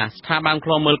ល់ថាស្ថាប័នឃ្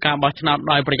លាំមើលការបោះឆ្នោត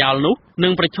ដោយប្រយោលនោះនឹ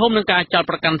ងប្រឈមនឹងការចោទ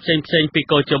ប្រកាន់ផ្សេងៗពី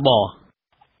គោចប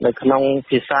នៅក្នុង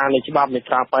ភាសានៃច្បាប់មា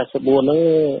ត្រា84នោះ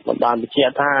បានបញ្ជា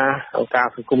ក់ថាអង្គការ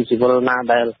សង្គមស៊ីវិលណា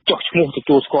ដែលចុះឈ្មោះទ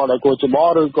ទួលស្គាល់ដោយគោចប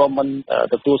ឬក៏មិន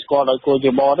ទទួលស្គាល់ដោយគោច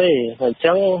បទេអញ្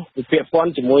ចឹងវាពាក់ព័ន្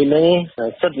ធជាមួយនឹង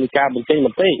សិទ្ធិនៃការបញ្ចេញម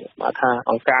តិមកថា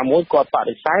អង្គការមួយគាត់ប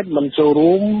ដិសេធមិនចូល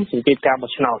រួមសង្កេតការបោះ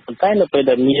ឆ្នោតប៉ុន្តែនៅពេល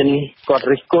ដែលមានគាត់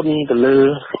រិះគន់ទៅលើ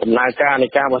ដំណើរការនៃ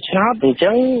ការបោះឆ្នោតអញ្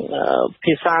ចឹង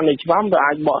ភាសានៃច្បាប់វា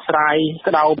អាចបកស្រាយ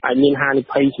ក្តោបអាចមានហានិ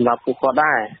ភ័យសម្រាប់ពួកគាត់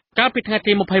ដែរកាលពីថ្ងៃ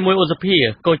ទី21ឧសភា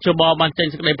គោចបបានចេញ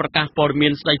សេចក្តីប្រកាសព័ត៌មា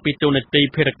នស្តីពីទូនាទី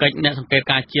ភារកិច្ចអ្នកសង្កេត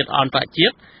ការជាតិអន្តរជា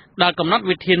តិដែលកំណត់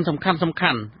វិធានសំខាន់ៗ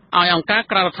ឲ្យអង្គការ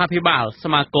ក្រៅរដ្ឋាភិបាលស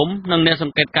មាគមនិងអ្នកស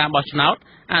ង្កេតការបោះឆ្នោត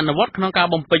អនុវត្តក្នុងការ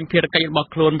បំពេញភារកិច្ចរបស់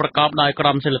ខ្លួនប្រកបដោយក្រ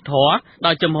មសីលធម៌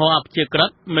ដោយជំហរអព្យាក្រឹត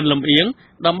មិនលំអៀង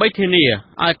ដើម្បីធានា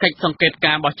ឲ្យកិច្ចសង្កេត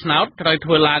ការបោះឆ្នោតត្រូវធ្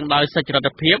វើឡើងដោយសុចរិត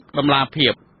ភាពតម្លាភា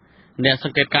ពអ្នកស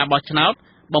ង្កេតការបោះឆ្នោត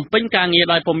បំពេញការងារ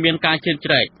ដោយពុំមានការជឿន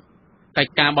ជ្រែកកិច្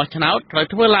ចការបោះឆ្នោតត្រូវ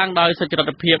ធ្វើឡើងដោយសុចរិ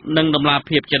តភាពនិងតម្លា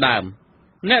ភាពជាដើម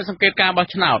អ្នកសង្កេតការបោះ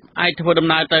ឆ្នោតអាចធ្វើដំ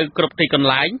ណើរទៅគ្រប់ទីកន្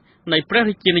លែងនៃព្រះ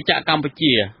រាជាណាចក្រកម្ពុ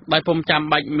ជាដោយពុំចាំ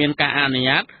បាច់មានការអនុញ្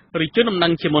ញាតឬជូនដំណឹ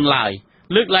ងជាមុនឡើយ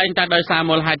លើកឡើងតែដោយសារ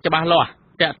មូលហេតុច្បាស់លាស់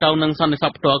ទាក់ទងនឹងសន្តិសុ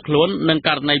ខផ្ទាល់ខ្លួននិងក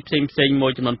រណីផ្សេងៗមួ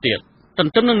យចំនួនទៀតទ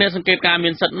ន្ទឹមនឹងអ្នកសង្កេតការមា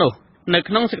នសិទ្ធិនោះនៅ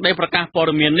ក្នុងសេចក្តីប្រកាសព័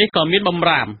ត៌មាននេះក៏មានបំ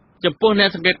រាមចំពោះអ្នក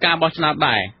សង្កេតការបោះឆ្នោត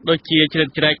ដែរដូចជាជ្រៀត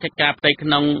ជ្រែកកិច្ចការផ្ទៃក្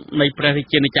នុងនៃព្រះរា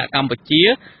ជាណាចក្រកម្ពុជា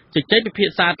ជជែកពិភា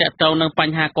ក្សាទាក់ទងនឹងប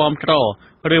ញ្ហាគាំទ្រ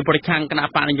ឬប្រឆាំងគណៈ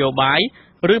បកនយោបាយ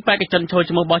ឬបេក្ខជនចូល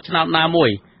ឈ្មោះបោះឆ្នោតណាមួយ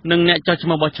និងអ្នកចុះឈ្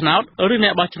មោះបោះឆ្នោតឬអ្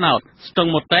នកបោះឆ្នោតស្ទ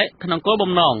ង់មតិក្នុងគោល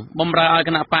បំណងបម្រើឲ្យគ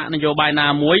ណៈបកនយោបាយណា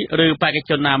មួយឬបេក្ខ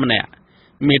ជនណាម្នាក់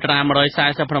មាត្រា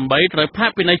148ត្រូវផា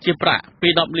កពិន័យជាប្រាក់ពី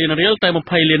10លានរៀលទៅ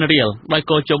20លានរៀលដោយ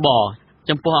គោលចប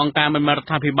ចំពោះអង្គការមិនមែនរដ្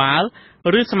ឋាភិបាល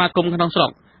ឬសមាគមក្នុងស្រុ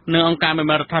កនិងអង្គការមិន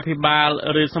មែនរដ្ឋាភិបាល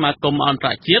ឬសមាគមអន្តរ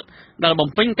ជាតិដែលបំ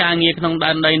ពេញការងារក្នុង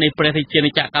ដែនដីនៃព្រះរាជា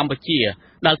ណាចក្រកម្ពុជា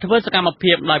ដែលធ្វើសកម្ម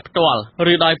ភាពដោយផ្ទាល់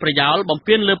ឬដោយប្រយោលបំ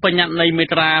ពានលើបញ្ញត្តិនៃមា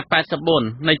ត្រា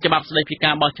84នៃច្បាប់ស្តីពី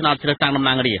ការបោះឆ្នោតជ្រើសតាំងតំ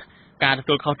ណាងរាស្ត្រការទ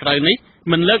ទួលខុសត្រូវនេះ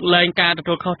មិនលើកលែងការទ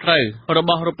ទួលខុសត្រូវរប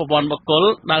ស់រូបវន្តបុគ្គល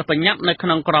ដែលបញ្ញត្តិនៅក្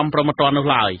នុងក្រមព្រហ្មទណ្ឌនោះ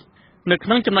ឡើយនៅក្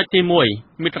នុងចំណុចទី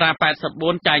1មាត្រា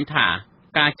84ចែងថា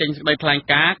ការចេញសេចក្តីថ្លែង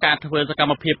ការណ៍ការធ្វើសក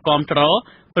ម្មភាពគាំទ្រ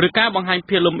ឬការបង្ហាញ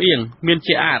ភាពលំអៀងមាន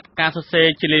ជាអាចការសរសេរ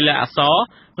ជាលាយលក្ខណ៍អក្ស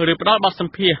រឬផ្ដល់បទស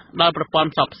ម្ភាសន៍ដល់ប្រព័ន្ធ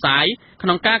ផ្សព្វផ្សាយក្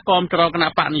នុងការគាំទ្រគណៈ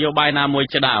បកនយោបាយណាមួយ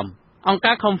ជាដើមអង្គ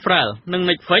ការ Conferel និង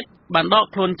Netflix បានដក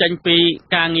ខ្លួនចេញពី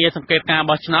ការងារសង្កេតការ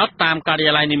បោះឆ្នោតតាមការិ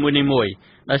យាល័យនីមួយៗ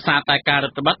ដោយសារតែការរឹ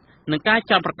តបន្តឹងនិងការ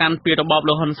ចាប់ប្រកាន់ពីរបប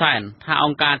លោកហ៊ុនសែនថាអ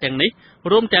ង្គការទាំងនេះ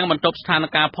រួមទាំងបន្ទប់ស្ថាន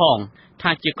ភាពផង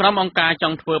ថាជាក្រុមអង្គការច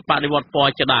ង់ធ្វើបដិវត្តព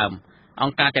ណ៌ជាដើមអ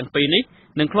ង្គការទាំងពីរនេះ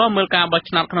នឹងឃ្លាំមើលការបោះ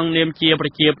ឆ្នោតក្នុងនាមជាប្រ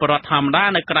ជាពលរដ្ឋធម្មតា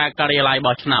នៅក្រៅការិយាល័យ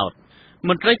បោះឆ្នោត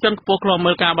មន្ត្រីជាន់ខ្ពស់ឃ្លាំ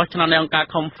មើលការបោះឆ្នោតនៃអង្គការ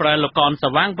Conferel លោកកនស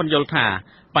វាងពន្យល់ថា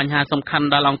បញ្ហាសំខាន់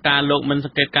ដែលអង្គការលោកមិនស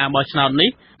ង្កេតការបោះឆ្នោតនេះ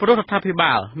ព្រោះរដ្ឋាភិ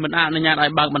បាលមិនអនុញ្ញាតឲ្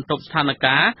យបើកបន្ទប់ស្ថានភាព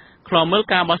ឃ្លាំមើល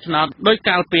ការបោះឆ្នោតដោយ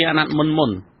កាលពីអាណត្តិមុ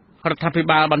នរដ្ឋាភិ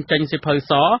បាលបានចេញសិភៅ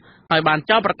សហើយបាន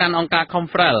ចោទប្រកាន់អង្គការ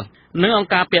Conferel និងអង្គ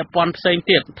ការពាក់ព័ន្ធផ្សេង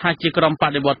ទៀតថាជាក្រុមប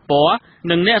ដិវត្តពណ៌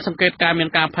និងអ្នកសង្កេតការមាន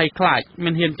ការភ័យខ្លាចមិ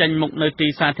នហ៊ានចេញមុខនៅទី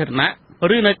សាធារណៈ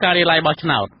ឬនៅការិយាល័យបោះឆ្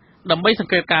នោតដើម្បីស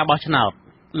ង្កេតការបោះឆ្នោត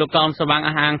លោកកោនសវាង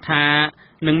អះអាងថា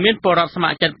នឹងមានពលរដ្ឋស្ម័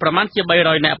គ្រចិត្តប្រមាណជា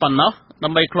300នាក់ប៉ុណ្ណោះដើ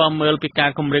ម្បីឃ្លាំមើលពីការ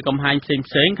គម្រាមកំហែងផ្សេង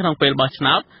ៗក្នុងពេលបោះឆ្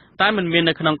នោតតែមិនមាន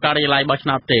នៅក្នុងការិយាល័យបោះឆ្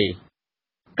នោតទេ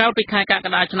កាលពីខែកក្ក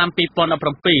ដាឆ្នាំ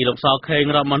2017លោកសខេង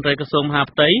រដ្ឋមន្ត្រីក្រសួងមហា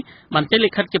ផ្ទៃបានចេញលិ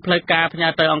ខិតជាផ្លូវការផ្ញើ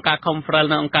ទៅអង្គការ Conferel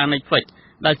និងអង្គការ Netflix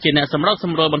ដែលជាអ្នកសម្របស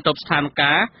ម្រួលបន្ទប់ស្ថាន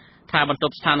ភាពថាបន្ទ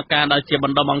ប់ស្ថានភាពដែលជាប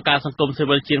ណ្ដុំអង្គការសង្គមស៊ី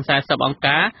វិលជាង40អង្គ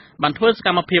ការបានធ្វើសក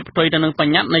ម្មភាពផ្ទុយទៅនឹងប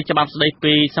ញ្ញត្តិនៃច្បាប់ស្តី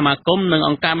ពីសមាគមនិង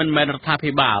អង្គការមិនមែនរដ្ឋា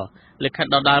ភិបាលលិខិត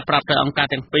ដដែលប្រាប់ទៅអង្គការ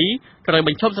ទាំងពីរត្រូវប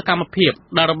ញ្ឈប់សកម្មភាព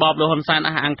ដែលរបបលោកហ៊ុនសែន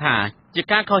អះអាងថាជា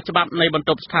ការខុសច្បាប់នៃបន្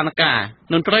ទប់ស្ថានភា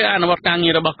ពនឹងត្រូវអនុវត្តការងា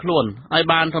ររបស់ខ្លួនឲ្យ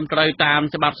បានត្រឹមត្រូវតាម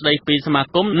ច្បាប់ស្តីពីសមា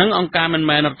គមនិងអង្គការមិន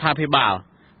មែនរដ្ឋាភិបាល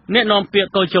អ្នកនាំពាក្យ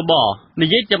កោជបនិ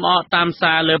យាយចំអកតាម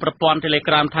សារលើប្រព័ន្ធ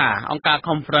Telegram ថាអង្គការ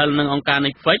Conferel និងអង្គការ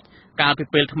Netflix កាលពី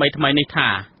ពេលថ្មីៗនេះថា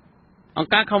អង្គ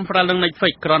ការ Conferel និង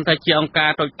Netflix គ្រាន់តែជាអង្គការ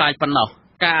តូចតាចប៉ុណ្ណោះ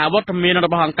ការអវត្តមានរ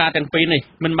បស់អង្គការទាំងពីរនេះ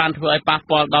មិនបានធ្វើឲ្យប៉ះ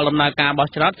ពាល់ដល់ដំណើរការបោះ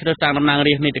ឆ្នោតជ្រើសតាំងតំណាង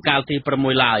រាស្ត្រនីតិកាលទី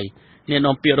6ឡើយអ្នក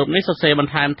នាំពាក្យរូបនេះសរសេរប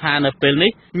ន្ថែមថានៅពេល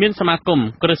នេះមានសមាគម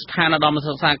គ្រឹះស្ថានឧត្តម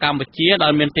សិក្សាកម្ពុជាដែ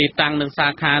លមានទីតាំងនិងសា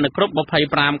ខានៅគ្រប់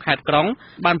25ខេត្តក្រុង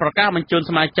បានប្រកាសបញ្ជូន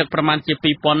សមាជិកប្រមាណជា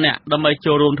 2000 នាក់ដើម្បី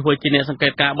ចូលរួមធ្វើជាអ្នកសង្កេ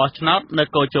តការបោះឆ្នោតនៅ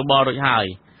កោជបរួចហើយ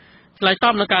ឆ្លើយត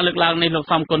បនឹងការលើកឡើងនេះលោក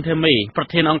សំគុណធីមីប្រ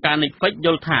ធានអង្គការ Netflix យ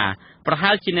ល់ថាប្រ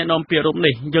ហែលជាអ្នកនាំពាក្យរូប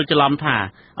នេះយល់ច្រឡំថា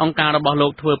អង្គការរបស់លោ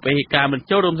កធ្វើពហិការមិន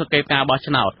ចូលរួមសង្កេតការបោះ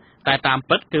ឆ្នោតតែតាម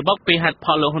ពិតគឺបុកពីហេតុផ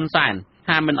លលោកហ៊ុនសែន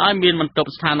ថាមិនឲ្យមានបន្ទប់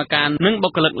ស្ថានភាពនិងបុ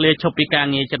គ្គលិកលាឈប់ពីការ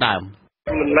ងារជាដើម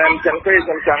មិនមែនចឹងទេខ្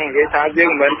ញុំចង់និយាយថាយើ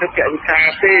ងមិនមែនធ្វើកិច្ចការ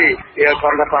ទេវាគា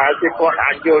ត់ថាប្រហែលជាគាត់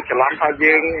អាចយល់ច្រឡំថា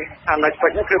យើងថានៅពេ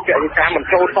ចនេះគឺកិច្ចការមិន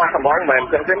ចូលសោះសម្បងមិនមែន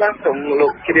ចឹងទេណាសូមលោ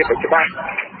កជ្រាបឲ្យច្បាស់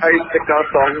ហើយទៅក៏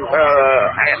សូម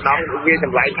អាយដាមវាច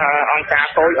ម្លែកថាអង្គការ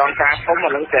តូចអង្គការធំអា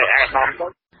នឹងតែអាយដាម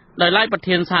ទៅដោយឡែកប្រ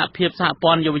ធានសហភាពសហ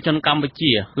ព័ន្ធយុវជនកម្ពុ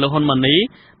ជាលោកហ៊ុនម៉ាណី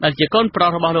ដែលជាកូនប្រុស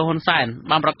របស់លោកហ៊ុនសែន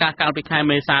បានប្រកាសកាលពីខែ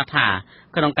មេសាថា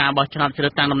ក្នុងការបោះឆ្នោតជ្រើ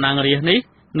សតាំងតំណាងរាស្ត្រនេះ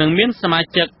នឹងមានសមា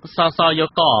ជិកសសយ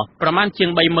កប្រមាណជាង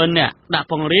 30,000 នាក់ដាក់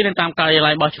ពង្រាយនៅតាមការិយា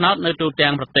ល័យបោះឆ្នោតនៅទូ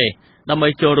ទាំងប្រទេសដើម្បី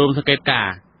ចូលរួមសង្កេតការ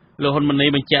ណ៍លោកហ៊ុនម៉ាណី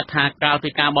បញ្ជាក់ថាកាលពី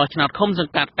ការបោះឆ្នោតឃុំស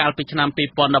ង្កាត់កាលពីឆ្នាំ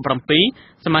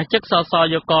2017សមាជិកសស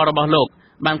យករបស់លោក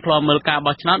បានឃ្លាំមើលការ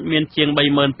បោះឆ្នោតមានជាង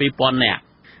 32,000 នាក់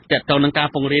ទាក់ទងនឹងការ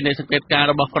ពង្រាយនៃសង្កេតការណ៍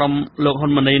របស់ក្រុមលោកហ៊ុ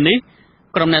នម៉ាណីនេះ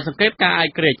ក្រុមអ្នកសង្កេតការណ៍ឯ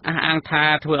ករាជ្យអះអាងថា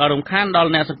ធ្វើឲ្យរំខានដល់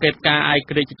អ្នកសង្កេតការណ៍ឯ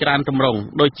ករាជ្យជាច្រើនទម្រង់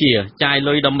ដូចជាចាយ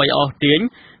លុយដើម្បីអូសទាញ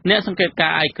អ្នកសង្កេតកា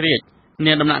រណ៍ឯករាជ្យ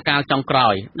នាដំណាក់កាលចុងក្រោ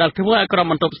យដែលធ្វើឲ្យក្រុម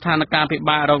បន្ទប់ស្ថានភាពពិ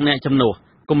បាករកអ្នកជំនួស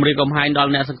គម្រាមកំហែងដ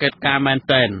ល់អ្នកសង្កេតការមែន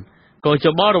ទែនគោច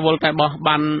បរវល់តែបោះ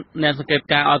បានអ្នកសង្កេត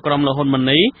ការឲ្យក្រុមលោកហ៊ុនម៉ា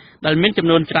ណីដែលមានចំ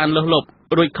នួនច្រើនលើសលប់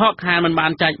រួចខកខានមិនបា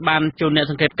នចែកបានជូនអ្នក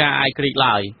សង្កេតការឯករាជ្យ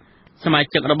ឡើយសមា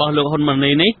ជិករបស់លោកហ៊ុនម៉ា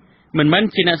ណីនេះមិនមែន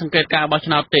ជាអ្នកសង្កេតការបោះ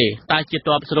ឆ្នោតទេតែជា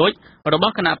ទ័ពស្រួចរប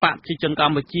ស់គណៈបកប្រជាជនក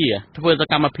ម្ពុជាធ្វើស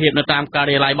កម្មភាពនៅតាមកា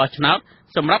រិយាល័យបោះឆ្នោត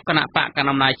សម្រាប់គណៈបកកណ្ដាល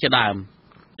អំណាចជាដើម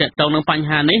ទាក់ទងនឹងបញ្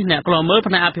ហានេះអ្នកខ្លោមើល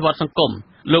ផ្នែកអភិវឌ្ឍសង្គម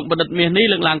លោកបណ្ឌិតមាសនេះ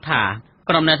លើកឡើងថា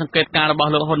ក្រុមអ្នកសង្កេតការរបស់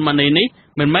លោកហ៊ុនម៉ាណីនេះ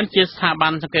មិនមែនជាស្ថាប័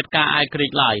នសង្កេតការឯករា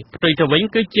ជ្យឡើយផ្ទុយទៅវិញ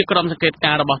គឺជាក្រុមសង្កេត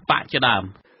ការរបស់បកជាដើម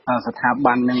ស្ថា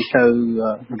ប័ននឹងទៅ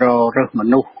រករើសម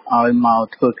នុស្សឲ្យមក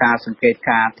ធ្វើការសង្កេត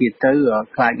ការទៀតទៅ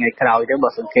ខ្លាចថ្ងៃក្រោយទៅបើ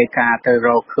សង្កេតការទៅរ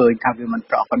កឃើញថាវាមិន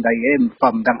ប្រក្រតីទេ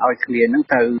មិនដឹងឲ្យគ្នានឹង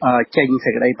ទៅចេញសេ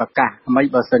ចក្តីប្រកាសមិន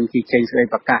បើសិនជាចេញសេចក្តី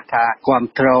ប្រកាសថាគ្រប់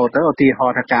គ្រងទៅឧទាហ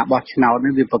រណ៍ថាការបោះឆ្នោត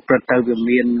នេះវាប្រព្រឹត្តទៅវា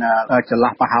មានចន្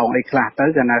លោះប្រហោងអីខ្លះទៅ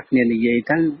កាលណាគ្នានិយាយ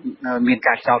ទៅមាន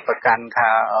ការចោទប្រកាន់ថា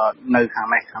នៅខាង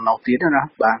នេះខាងនោះទៀតណា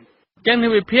បាទទាំងនេះ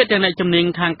វិភាគទាំងអ្នកជំនាញ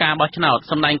ខាងការបោះឆ្នោត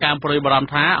សម្ដែងការប្រួយបារម្ភ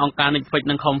ថាអង្គការ Netflix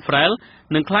និង Confrel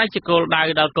នឹងក្លាយជាគោលដៅ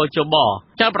ដល់កោជប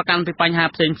ចោទប្រកាន់ពីបញ្ហា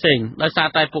ផ្សេងៗដោយសារ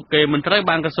តែពួកគេមិនត្រូវ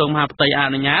បានក្រសួងមហាផ្ទៃអ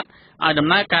នុញ្ញាតឲ្យដំ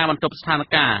ណើរការបន្ទប់ស្ថាន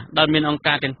ភាពដែលមានអង្គ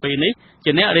ការទាំងពីរនេះ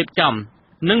ជាអ្នករៀបចំ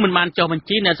និងមិនបានចុះបញ្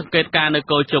ជីអ្នកសង្កេតការនៅ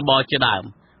កោជបជាដើម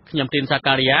ខ្ញុំទីនសា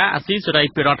ការីយ៉ាអាស៊ីសេរី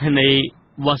ពីរដ្ឋធានី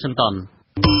Washington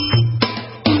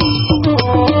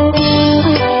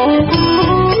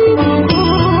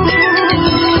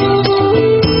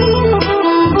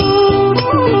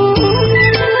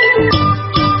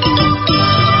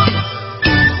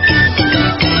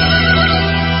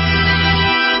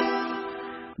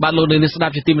បាទលោកនាងស្ដា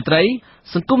ប់ជាទីមេត្រី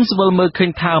សង្គមស៊ីវិលមើលឃើញ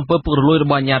ថាអំពើពុករលួយរ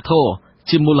បស់អាជ្ញាធរ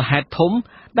ជាមូលហេតុធំ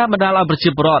ដែលបណ្ដាលឲ្យប្រជា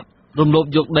ពលរដ្ឋរំលោភ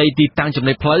យកដីទីតាំងចំ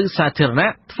ណីផ្លូវសាធារណៈ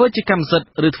ធ្វើជាកម្មសិទ្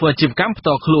ធិឬធ្វើអាជីវកម្មផ្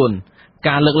ទាល់ខ្លួន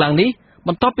ការលើកឡើងនេះប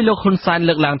ន្ទាប់ពីលោកហ៊ុនសែន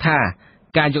លើកឡើងថា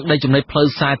ការយកដីចំណីផ្លូវ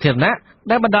សាធារណៈ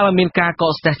ដែលបណ្ដាលឲ្យមានការក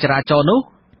កស្ទះចរាចរណ៍នោះ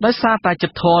ដោយសារតែចិ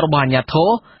ត្តធម៌របស់អាជ្ញាធរ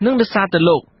និងដោយសារតែ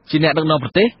លោកជាអ្នកដឹកនាំប្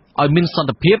រទេសឲ្យមានសន្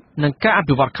តិភាពនិងការអ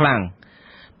ភិវឌ្ឍខ្លាំង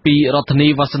ពីរដ្ឋធានី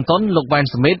វ៉ាស៊ីនតោនលោកវ៉ែន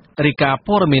សមិទ្ធរាយការណ៍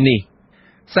ព័ត៌មាននេះ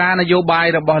សារនយោបាយ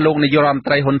របស់លោកនាយករដ្ឋមន្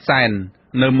ត្រីហ៊ុនសែន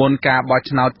នៅមុនការបោះ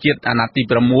ឆ្នោតជាតិអាណត្តិទី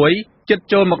6ជិត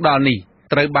ចូលមកដល់នេះ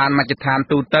ត្រូវបានមជ្ឈដ្ឋាន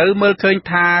ទូទៅមើលឃើញ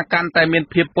ថាកាន់តែមាន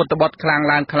ភាពពុតបត់ខ្លាំង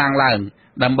ឡើង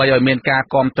ដើម្បីឲ្យមានការ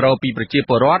គាំទ្រពីប្រជា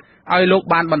ពលរដ្ឋឲ្យលោក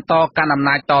បានបន្តកាន់អំ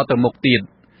ណាចតទៅមុខទៀត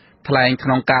ថ្លែងក្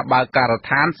នុងការបើកការដ្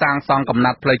ឋានសាងសង់កំ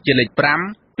ណាត់ផ្លូវជាតិលេខ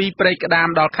5ពីព្រៃក្តាម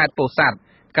ដល់ខេត្តពោធិ៍សាត់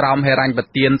ក្រោមហេរញ្ញប្ប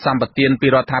ទានសម្បទានពី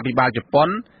រដ្ឋាភិបាលជប៉ុន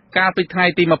កាលពីថ្ងៃ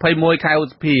ទី21ខែឧ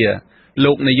សភា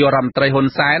លោកនាយករដ្ឋមន្ត្រីហ៊ុន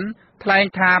សែនថ្លែង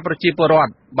ថាប្រជាពលរដ្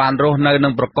ឋបានរស់នៅនឹ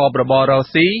ងប្រកបរបររក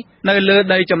ស៊ីនៅលើ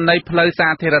ដីចំណីផ្លូវសា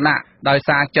ធារណៈដោយ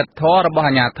សារចិត្តធម៌របស់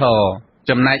អាជ្ញាធរ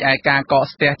ចំណែកឯការកក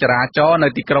ស្ទះចរាចរណ៍នៅ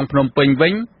ទីក្រុងភ្នំពេញវិ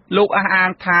ញលោកអះអា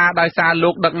ងថាដោយសារលោ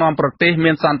កដឹកនាំប្រទេស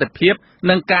មានសន្តិភាព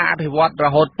និងការអភិវឌ្ឍរ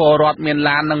ហូតពលរដ្ឋមាន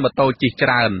ឡាននិងម៉ូតូជិះច្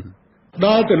រើនដ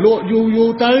ល់ទៅលក់យូ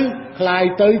រទៅคลาย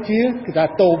ទៅជាគេថា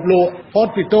តូបលក់ផុត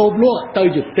ពីតូបលក់ទៅ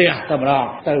ជាផ្ទះតម្រង់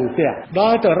ទៅផ្ទះដ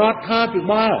ល់ទៅរដ្ឋាភិ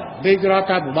បាលរាជរដ្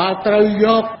ឋាភិបាលត្រូវយ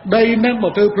កដីនឹងម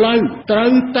កធ្វើផ្លូវត្រូ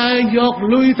វតែយក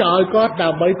លុយទៅឲ្យគាត់ដើ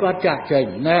ម្បីគាត់ចាក់ចេញ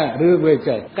ណារឿងវា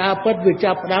ចេះការពិតវា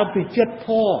ចាប់ផ្ដើមពីចិត្តធ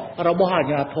ម៌របស់អា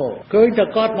ជ្ញាធរឃើញតែ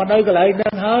គាត់មកនៅកន្លែងហ្នឹ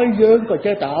ងហើយយើងក៏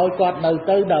ចេះតែឲ្យគាត់នៅ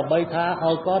ទៅដើម្បីថា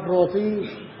ឲ្យគាត់រស់ស៊ី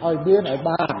ឲ្យមានឲ្យ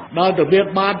បានដល់ទៅមាន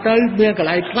បានទៅមានកន្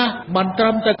លែងខ្លះមិនត្រឹ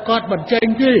មតែគាត់មិនចេញ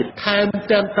ទេថែម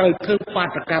ទាំងត្រូវធ្វើបាត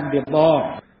កម្មទៀតបង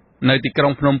នៅទីក្រុ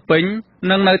ងភ្នំពេញ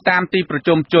និងនៅតាមទីប្រ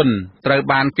ជុំជនត្រូវ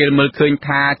បានគេមើលឃើញ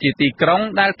ថាជាទីក្រុង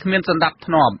ដែលគ្មានសណ្ដាប់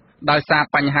ធ្នាប់ដោយសារ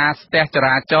បញ្ហាស្ទះច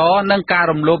រាចរណ៍និងការ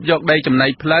រំលោភយកដីចំណី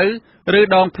ផ្លូវឬ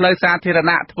ដងផ្លូវសាធារ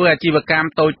ណៈធ្វើអាជីវកម្ម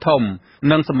តូចធំ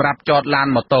និងសម្រាប់ចតឡាន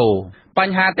ម៉ូតូប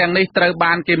ញ្ហាទាំងនេះត្រូវ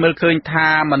បានគេមើលឃើញថា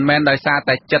មិនមែនដោយសារ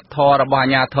តែចិត្តធម៌របស់អា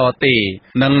ជ្ញាធរទេ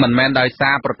និងមិនមែនដោយសា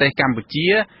រប្រទេសកម្ពុជា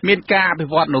មានការអភិ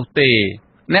វឌ្ឍនោះទេ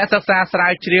អ្នកសិក្សាស្រា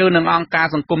វជ្រាវនិងអង្គការ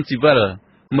សង្គមស៊ីវិល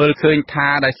មើលឃើញថា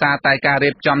ដោយសារតែការរៀ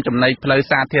បចំចំណីផ្លូវ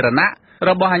សាធារណៈ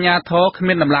របស់អាជ្ញាធរគ្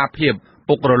មានដំណាភាព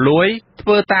ពុករលួយធ្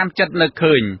វើតាមចិត្តនៅ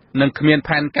ឃើញនិងគ្មាន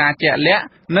ផែនការជាក់លាក់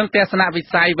និងទស្សនវិ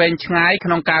ស័យវែងឆ្ងាយក្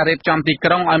នុងការរៀបចំទី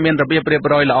ក្រុងឲ្យមានរបៀបរៀប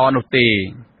រយល្អនោះទេ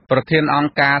ប្រធានអង្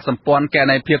គការសម្ព័ន្ធគណ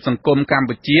នេយ្យភាពសង្គមកម្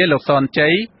ពុជាលោកសនជ័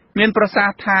យមានប្រសាស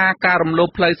ន៍ថាការរំលោភ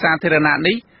ផ្លូវសាធារណៈ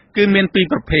នេះគឺមានពីរ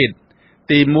ប្រភេទ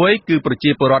ទី1គឺប្រ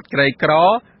ជាពលរដ្ឋក្រីក្រ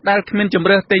ដែលគ្មានជម្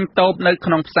រើសទិញតូបនៅ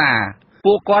ក្នុងផ្សារ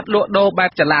ពួកគាត់លក់ដូរបែ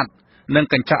បចល័តនិង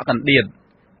កញ្ចក់កណ្ដៀត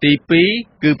ទី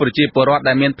2គឺប្រជាពលរដ្ឋ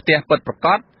ដែលមានផ្ទះពិតប្រាក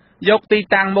ដយកទី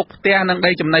តាំងមុខផ្ទះនិង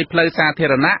ដីចំណីផ្លូវសាធា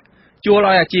រណៈជួល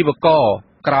ឲ្យអាជីវករ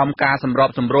ក្រោមការសម្រប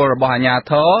សម្រួលរបស់អាជ្ញា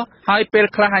ធរហើយពេល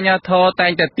ខ្លះអាជ្ញាធរតែ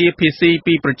ងតែទារភាសី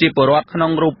ពីប្រជាពលរដ្ឋក្នុ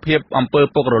ងរូបភាពអំពើ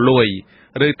ពុករលួយ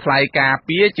ឬថ្លៃការ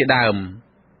ពារជាដើម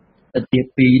ទឹកជា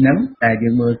2ហ្នឹងតែយើ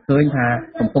ងមើលឃើញថា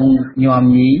កំពុងញោម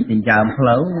ញីចិញ្ចើមផ្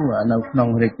លូវនៅក្នុង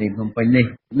រាជធានីភ្នំពេញនេះ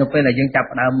នៅពេលដែលយើងចាប់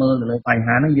ផ្ដើមមើលទៅលើបញ្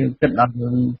ហាហ្នឹងយើងគិតដល់រឿ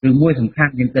ងឬមួយសំខា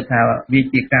ន់យើងគិតថាវា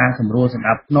ជាការសម្រួលសម្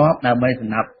ដាប់ធ្នាប់ដើម្បីស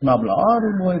ម្ដាប់ធ្នាប់ល្អឬ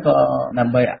មួយក៏ដើ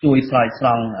ម្បីជួយស្រោចស្រ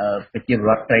ង់ប្រជាពល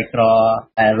រដ្ឋក្រីក្រ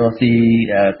ដែលរស់ស៊ី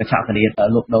កញ្ចក់កលៀត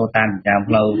លក់ដូរតាមចិញ្ចើម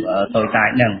ផ្លូវតូចតាច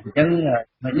ហ្នឹងអញ្ចឹង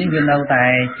នេះវានៅតែ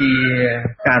ជា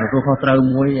ការទទួលខុសត្រូវ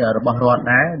មួយរបស់រដ្ឋ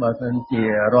ដែរបើមិនជា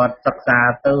រដ្ឋសិក្សា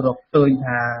ទៅរកឃើញ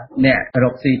ថាអ្នករ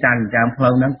កស៊ីតាមចិញ្ចើមផ្លូ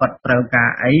វហ្នឹងគាត់ត្រូវការ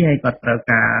អីហើយគាត់ត្រូវ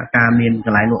ការមានក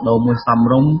ន្លែងលក់ដូរមួយសម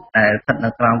រម្យដែលស្ថិតនៅ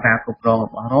ក្រោមការគ្រប់គ្រងរ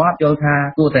បស់រដ្ឋយល់ថា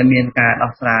គួរតែមានការ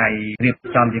ដោះស្រាយរៀប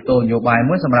ចំជាគោលនយោបាយ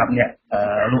មួយសម្រាប់អ្នក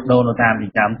លក់ដូរនៅតាមចិ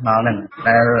ញ្ចើមថ្នល់ហ្នឹង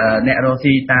ដែលអ្នករក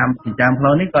ស៊ីតាមចិញ្ចើមផ្លូ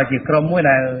វនេះក៏ជាក្រុមមួយ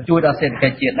ដែលជួយដល់សេដ្ឋកិ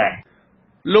ច្ចជាតិដែរ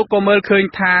លោកក៏មើលឃើញ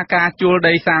ថាការជួល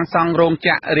ដីសាងសង់រោងច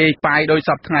ក្ររាយប៉ាយដោយស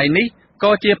ពថ្ងៃនេះ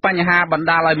ក៏ជាបញ្ហាបណ្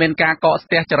ដាលឲ្យមានការកកស្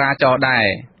ទះចរាចរណ៍ដែរ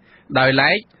ដោយ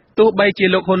ឡែកទោះបីជា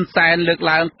លោកហ៊ុនសែនលើក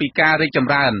ឡើងពីការរីកច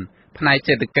ម្រើនផ្នែក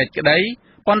សេដ្ឋកិច្ចក្តី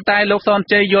ប៉ុន្តែលោកសន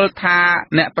ជ័យយល់ថា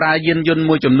អ្នកប្រើយានយន្ត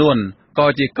មួយចំនួនក៏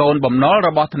ជាកូនបំណុលរ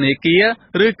បស់ធនាគារ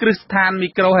ឬគ្រឹះស្ថានមី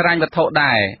ក្រូហិរញ្ញវត្ថុ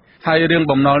ដែរហើយរឿង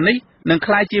បំណុលនេះនឹង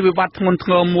ក្លាយជាវិបត្តិធ្ងន់ធ្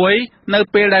ងរមួយនៅ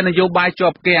ពេលដែលនយោបាយជា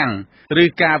ប់គាំងឬ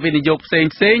ការវិនិយោគផ្សេ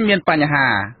ងៗមានបញ្ហា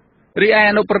រីឯ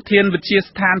អនុប្រធានវិទ្យា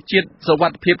ស្ថានជាតិសុវ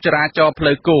ត្ថិភាពចរាចរណ៍ផ្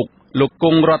លូវគោកលោកគ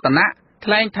ង់រតនៈ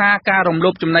ថ្លែងថាការរំលោ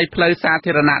ភចំណីផ្លូវសា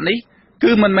ធារណៈនេះ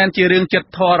គឺមិនមែនជារឿងចិត្ត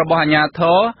ធម៌របស់អាជ្ញាធ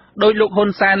រដោយលោកហ៊ុន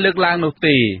សែនលើកឡើងនោះ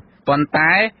ទេប៉ុន្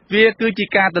តែវាគឺជា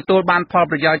ការទទួលបានផល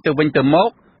ប្រយោជន៍ទៅវិញទៅមក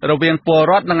រវាងពល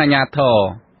រដ្ឋនិងអាជ្ញាធរ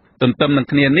ទន្ទឹមនឹង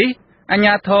គ្នានេះអាជ្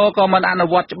ញាធរក៏មិនអនុ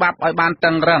វត្តច្បាប់ឲ្យបាន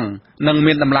តឹងរ៉ឹងនិង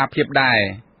មានតម្លាភាពដែរ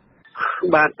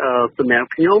បាទសម្រាប់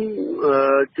ខ្ញុំ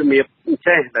ជំរាប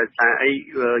ចេះដោយសារអី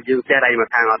យើងចេះដៃមក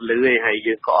ខាងអត់លឺទេហើយ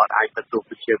យើងក៏អត់អាចបន្ទោស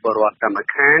ប្រជាពលរដ្ឋតែម្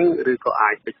ខាងឬក៏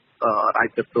អាចបន្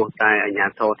ទោសតែអាជ្ញា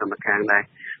ធរតែម្ខាងដែរ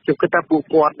ខ្ញុំគិតថាពួក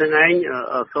គាត់នឹងឯង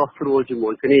ស្រុះស្រួលជាមួ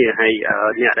យគ្នាហើយ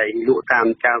អ្នកដែលលក់តាម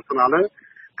ចៅស្នល់ហ្នឹង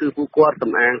គឺពួកគាត់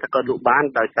សំអាងថាគាត់លក់បាន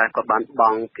ដោយសារគាត់បានប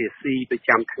ង់ភាសីប្រ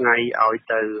ចាំថ្ងៃឲ្យ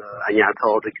ទៅអាជ្ញាធ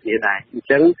រដូចគ្នាដែរអញ្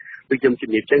ចឹងដូចខ្ញុំជំ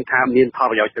រាបចឹងថាមានផល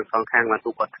ប្រយោជន៍ទាំងសងខាងមក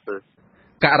ពួកគាត់ធ្វើ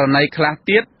ករណីខ្លះ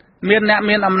ទៀតមានអ្នក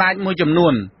មានអំណាចមួយចំនួ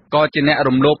នក៏ជាអ្នក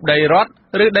រំលោភដីរដ្ឋ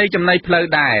ឬដីចំណីផ្លូវ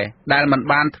ដែរដែលមិន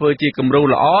បានធ្វើជាគំរូ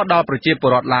ល្អដល់ប្រជាពល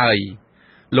រដ្ឋឡើយ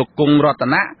លោកគង់រត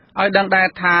នៈឲ្យដឹងដែរ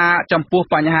ថាចំពោះ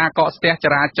បញ្ហាកកស្ទះច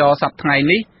រាចរណ៍សប្តាហ៍ថ្ងៃ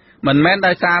នេះមិនមែន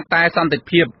ដោយសារតែសន្តិ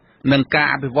ភាពនិងការ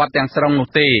អភិវឌ្ឍទាំងស្រុងនោះ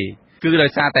ទេគឺដោ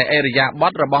យសារតែអេរយាប័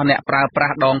តរបស់អ្នកប្រើប្រា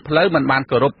ស់ដងផ្លូវមិនបាន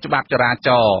គោរពច្បាប់ចរាច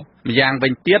រណ៍ម្យ៉ាងវិ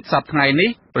ញទៀតសប្តាហ៍ថ្ងៃនេះ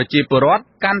ប្រជាពលរដ្ឋ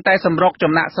កាន់តែសម្រុក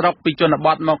ចំណាក់ស្រុកពីជនប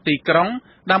ទមកទីក្រុង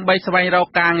ដើម្បីស្វែងរក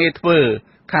ការងារធ្វើ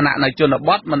ខណៈនៅជនប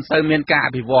ទមិនសូវមានការអ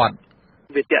ភិវឌ្ឍ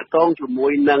វាតាក់ទងជាមួ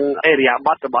យនឹងអេរយា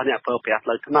ប័តរបស់អ្នកប្រើប្រាស់ផ្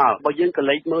លូវថ្នល់បើយើងក៏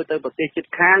លេចមើលទៅប្រទេសជិត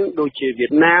ខាងដូចជាវៀ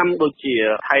តណាមដូចជា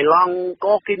ថៃឡង់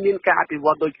ក៏គេមានការអភិវ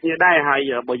ឌ្ឍដូចគ្នាដែរហើយ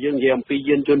បើយើងនិយាយអំពី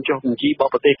យានយន្តចុះបញ្ជីរប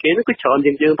ស់ប្រទេសគេនោះគឺច្រើន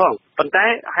ជាងយើងផងប៉ុន្តែ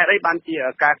ហេតុអីបានជា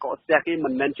ការកកស្ទះគេមិ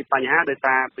នមែនជាបញ្ហាដោយ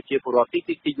សារប្រជាពលរដ្ឋ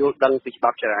ទីយល់ដឹងពីច្បា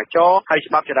ប់ចរាចរណ៍ហើយ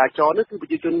ច្បាប់ចរាចរណ៍នេះគឺប្រ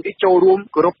ជាជនគេចូលរួម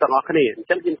គោរពទាំងអស់គ្នាអញ្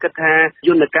ចឹងខ្ញុំគិតថាយ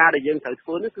ន្តការដែលយើងត្រូវធ្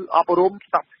វើនេះគឺអប់រំផ្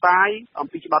សព្វផ្សាយអំ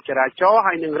ពីច្បាប់ចរាចរណ៍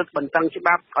ហើយនឹងរឹតបន្តឹងច្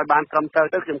បាប់ឲ្យបានត្រឹមត្រូវ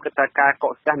ទៅខ្ញុំគិតថាការក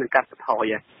កស្ទះនឹងកាត់បន្ថ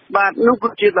យបាទនោះគឺ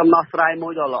ជាដំណោះស្រាយមួ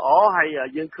យដ៏ល្អហើយ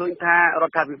យើងឃើញថារ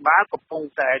ដ្ឋាភិបាលកំពុង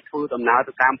តែធ្វើដំណើរ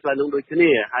ទៅតាមផ្លូវនោះដូចគ្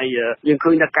នាហើយយើង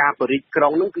ឃើញថាការបរិយាក្រុ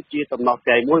ងនោះគឺជាដំណោះស្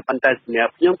រាយមួយប៉ុន្តែសម្រា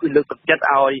ប់ខ្ញុំគឺលើកទឹកចិត្ត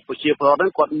ឲ្យប្រជាពលរដ្ឋហ្នឹ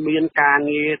ងគាត់មានការ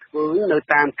ងារធ្វើនៅ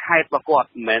តាមខេត្តរបស់គាត់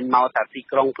មិនមែនមកតែទី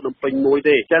ក្រុងភ្នំពេញមួយ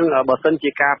ទេអញ្ចឹងបើសិនជា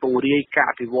ការពង្រាយការ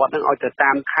អភិវឌ្ឍហ្នឹងឲ្យទៅ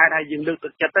តាមខេត្តហើយយើងលើកទឹ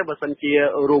កចិត្តទៅបើសិនជា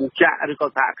រោងចក្រឬក៏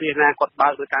សហគ្រាសណាគាត់បើ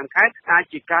កទៅតាមខេត្តអាច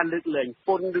ជាការលើកលែងព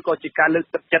ន្ធឬក៏ជាការលើក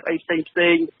ទឹកចិត្តអីផ្សេ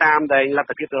ងតាមដែលលទ្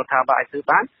ធភាពរដ្ឋាភិបាលអាចធ្វើ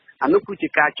បានអានោះគឺជា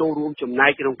ការចូលរួមចំណែ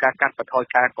កក្នុងការកាត់បន្ថយ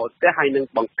ការកកស្ទះហើយនឹង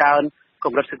បង្កើនក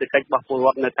ម្រិតសេដ្ឋកិច្ចរបស់ពលរ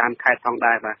ដ្ឋនៅតាមខេត្តផង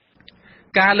ដែរបាទ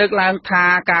ការលើកឡើងថា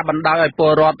ការបណ្ដោយឲ្យព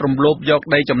លរដ្ឋរំលោភយក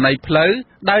ដីចំណីផ្លូវ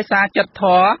ដោយសារចិត្តធ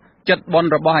ម៌ចិត្តបុណ្យ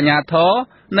របស់អាជ្ញាធរ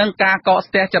និងការកក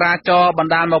ស្ទះចរាចរណ៍ប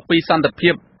ណ្ដាលមកពីសន្តិភា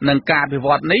ពនិងការអភិវ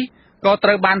ឌ្ឍនេះក៏ត្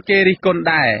រូវបានគេរិះគន់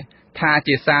ដែរថា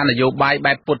ជាសារនយោបាយ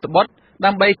បែបពុតបុត្រ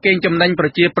ដើម្បីកេងចំណេញប្រ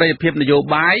ជាប្រិយភាពនយោ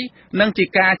បាយនិងជា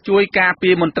ការជួយការពា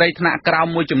រមន្ត្រីថ្នាក់ក្រោម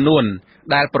មួយចំនួន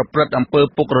ដែលប្រព្រឹត្តអំពើ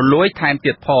ពុករលួយថែម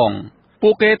ទៀតផងពួ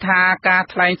កគេថាការ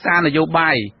ថ្លែងសារនយោបា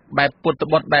យបែបពុត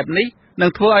បុត្របែបនេះនឹ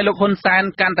ងធ្វើឲ្យលោកហ៊ុនសែន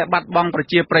កាន់តែបាត់បង់ប្រ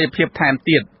ជាប្រិយភាពថែម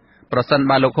ទៀតប្រសិន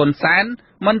បើលោកហ៊ុនសែន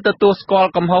មិនទទួលស្គាល់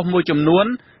កំហុសមួយចំនួន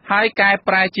ហើយកែ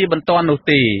ប្រែជាបន្ទាន់នោះ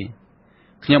ទេ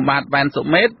ខ្ញុំបាទវ៉ែនសុ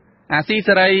មេតអាស៊ី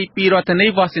សេរីពីរដ្ឋធានី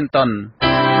Washington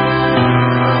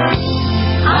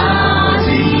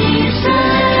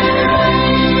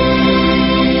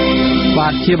បា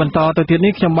ទជាបន្តទៅទៀត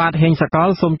នេះខ្ញុំបាទហេងសកល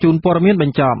សូមជូនព័ត៌មានប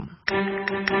ញ្ចប់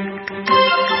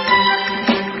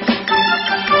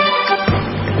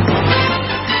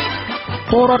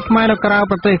ពលរដ្ឋខ្មែរនៅក្រៅ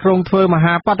ប្រទេសក្រុងធ្វើម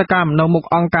ហាបាតកម្មនៅមុខ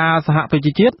អង្គការសហប្រ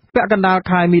ជាជាតិពាក់កណ្ដាល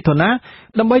ខែមិថុនា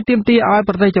ដើម្បីទាមទារឲ្យ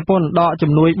ប្រទេសជប៉ុនដក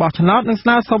ជំនួយបោះឆ្នោតនិងស្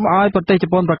នើសុំឲ្យប្រទេសជ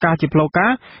ប៉ុនប្រកាសជាផ្លូវកា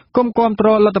រគុំគាំទ្រ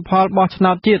លទ្ធផលបោះឆ្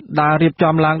នោតជាតិដែលរៀប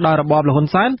ចំឡើងដោយរបបលហ៊ុន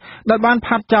សែនដែលបាន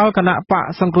ផាត់ចោលគណៈបក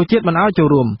សង្គ្រោះជាតិមិនឲ្យចូល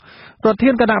រួមប្រធា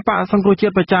នគណៈបកសង្គ្រោះជា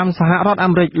តិប្រចាំសហរដ្ឋអា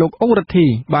មេរិកលោកអ៊ុងរទ្ធី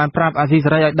បានប្រាប់អាស៊ីសេ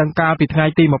រីឲ្យដឹងកាលពីថ្ងៃ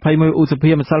ទី21ឧស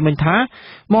ភាម្សិលមិញថា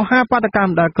មហាបាតកម្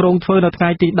មដែលក្រុងធ្វើនៅថ្ងៃ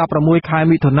ទី16ខែ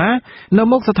មិថុនានៅ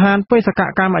មុខស្ថានបេសក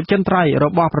កម្មអចិន្ត្រៃយ៍រ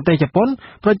បស់ប្រទេសជប៉ុន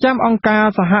ប្រចាំអង្គការ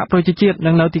សហប្រជាជាតិ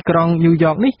និងនៅទីក្រុងញូវ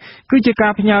យ៉កនេះគឺជាកា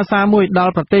រផ្ញើសារមួយដ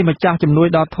ល់ប្រទេសម្ចាស់ជំនួយ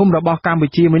ដ៏ធំរបស់កម្ពុ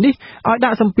ជាមួយនេះឲ្យដា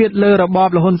ក់សម្ពាធលើរបប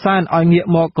លហ៊ុនសែនឲ្យងាក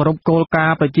មកគោរពគោលការ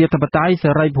ណ៍ប្រជាធិបតេយ្យ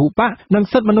សេរីភូប៉ានិង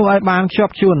សិទ្ធិមនុស្សឲ្យបានខ្ជា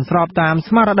ប់ខ្ជួនស្របតាម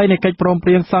ស្មារតីនៃកិច្ចព្រមព្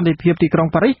រៀងសន្តិភាពទីក្រុង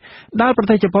ប៉ារីសដែលប្រ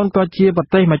ទេសជប៉ុនក៏ជាប្រ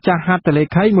ទេសម្ចាស់ហត្ថលេ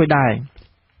ខីមួយដែរ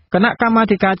គណៈកម្មា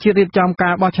ធិការជាតិរៀបចំកា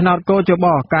របោះឆ្នោតកោជប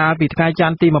កាលពីថ្ងៃច័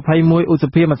ន្ទទី21ឧស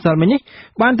ភាម្សិលមិញនេះ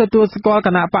បានទទួលស្គាល់គ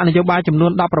ណៈបកនយោបាយចំនួ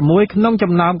ន16ក្នុង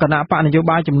ចំណោមគណៈបកនយោ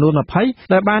បាយចំនួន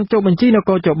20ដែលបានចុះបញ្ជីនៅ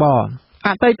កោជបអ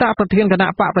តីតប្រធានគណៈ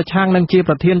បកប្រឆាំងនិងជា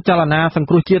ប្រធានចលនាសង្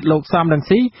គ្រោះជាតិលោកសំរង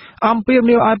ស៊ីអំពាវ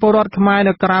នាវឲ្យពលរដ្ឋខ្មែរ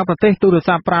នៅក្រៅប្រទេសទូរ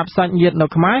ស័ព្ទប្រាប់សាច់ញាតិនៅ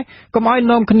ខ្មែរកុំឲ្យ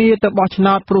នាំគ្នាទៅបោះឆ្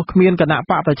នោតព្រោះគ្មានគណៈ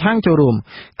បកប្រឆាំងចូលរួម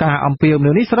ការអំពាវ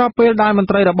នាវនេះស្របពេលដែលមន្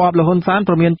ត្រីរបបលហ៊ុនសែន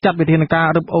ព្រមានចាត់វិធានការ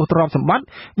រឹបអូសទ្រព្យសម្បត្តិ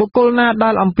បុគ្គលណាដែ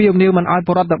លអំពាវនាវមិនឲ្យព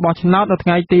លរដ្ឋទៅបោះឆ្នោតនៅថ្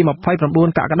ងៃទី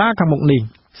29កក្កដាខាងមុខនេះ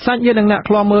សាច់ញាតិនិងអ្នក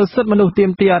ឃ្លាំមើលសិទ្ធិមនុស្សទា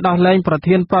មទារឲ្យដោះលែងប្រ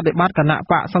ធានប្រតិបត្តិគណៈ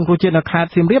បកសង្គ្រោះជាតិនៅខេត្ត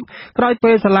សៀមរាបក្រោយ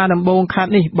ពេលសាលាដំបងខេត្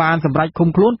តនេះបានសម្រេចឃុំ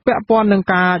ខ្លួនពាក់ព័ន្ធនឹង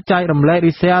ការចែករំលែក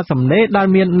ឬ share សំណេរដែល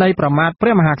មានន័យប្រមាថព្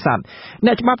រះមហាក្សត្រ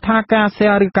អ្នកច្បាប់ថាការ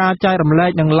share ឬការចែករំលែ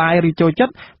កនឹង like ឬចូលចិត្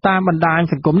តតាមបណ្ដាញ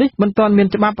សង្គមនេះមិនទាន់មាន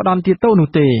ច្បាប់ផ្ដន្ទាទោសនោះ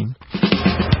ទេ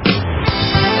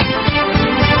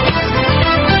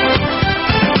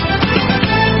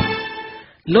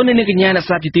លោកអ្នកនាងកញ្ញាអ្នក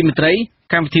ស្ដាប់ជាទីមេត្រី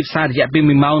កម្មវិធីផ្សាយរយៈពេល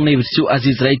1ម៉ោងនៃវិទ្យុអា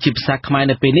ស៊ីសេរីជាភាសាខ្មែរ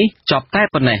នៅពេលនេះចប់តែ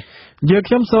ប៉ុណ្ណេះយើង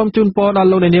ខ្ញុំសូមជូនពរដល់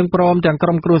លោកអ្នកនាងព្រមទាំងក្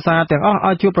រុមគ្រួសារទាំងអស់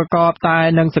ឲ្យជួបប្រកបតែ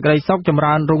នឹងសេចក្តីសុខចម្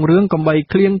រើនរុងរឿងកុំបី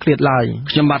ឃ្លៀងឃ្លាតឡើយ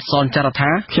ខ្ញុំបាទសនចាររ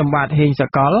ថាខ្ញុំបាទហេងស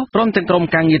កលព្រមទាំងក្រុម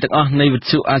ការងារទាំងអស់នៃវិទ្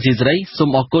យុអាស៊ីសេរីសូម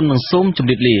អរគុណនិងសូមជម្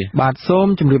រាបលាបាទសូម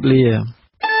ជម្រាបលា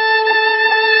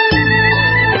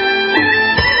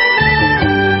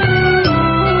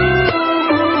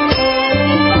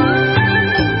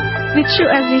វិទ្យុ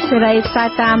អាស៊ីសេរីផ្សាយ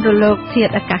តាមរលកធា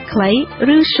តុអាកាសខ្លី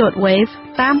ឬ short wave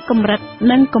តាមកម្រិត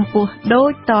និងកម្ពស់ដូ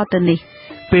ចតទៅនេះ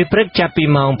ពេលព្រឹកចាប់ពី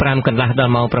ម៉ោង 5 កន្លះដ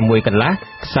ល់ម៉ោង 6 កន្លះ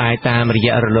ផ្សាយតាមរ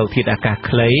យៈរលកធាតុអាកាស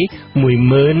ខ្លី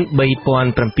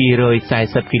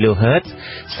 13740 kHz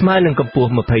ស្មើនឹងកម្ពស់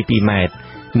 22m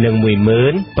និង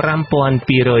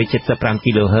 15275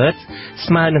 kHz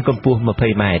ស្មើនឹងកម្ពស់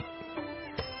 20m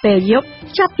ពេលយប់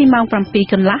ចាប់ពីម៉ោង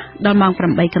 7 កន្លះដល់ម៉ោង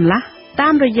 8 កន្លះតា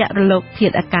មរយៈរលកធា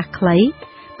តុអាកាសខ្លី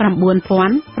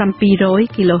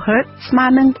 9700 kHz ស្មើ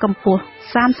នឹងកម្ពស់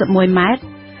 31m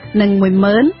និង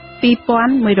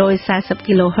 12140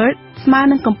 kHz ស្មើ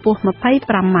នឹងកម្ពស់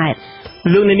 25m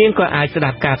លោកអ្នកនាងក៏អាចស្ដា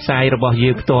ប់ការផ្សាយរបស់យើ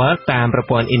ងផ្ទាល់តាមប្រ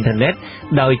ព័ន្ធអ៊ីនធឺណិត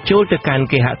ដោយចូលទៅកាន់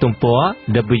គេហទំព័រ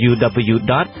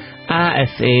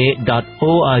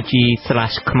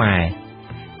www.rfa.org/khmer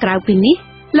ក្រៅពីនេះ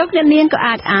លោកអ្នកនាងក៏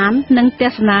អាចអាននិងទ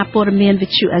ស្សនាព័ត៌មានវិ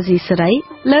ទ្យុអាស៊ីសេរី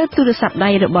លើទូរស័ព្ទដៃ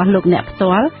របស់លោកអ្នកផ្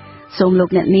ទាល់សូមលោក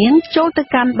អ្នកនាងចូលទៅ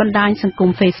កាន់បណ្ដាញសង្គម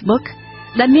Facebook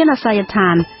ដែលមានអាសយដ្ឋា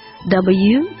ន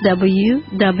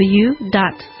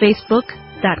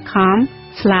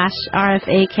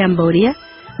www.facebook.com/RFA Cambodia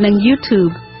និង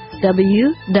YouTube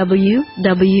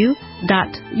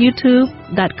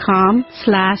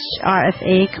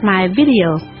www.youtube.com/RFA Khmer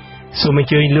Video សូមអញ្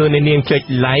ជើញលោកអ្នកនាងចុច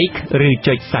like ឬ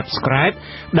ចុច subscribe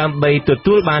ដើម្បីទ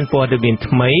ទួលបានព័ត៌មាន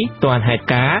ថ្មីទាន់ហេតុ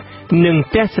ការណ៍និង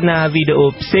ទស្សនាវីដេអូ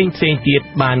ផ្សេងៗទៀត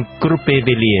បានគ្រប់ពេល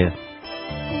វេលា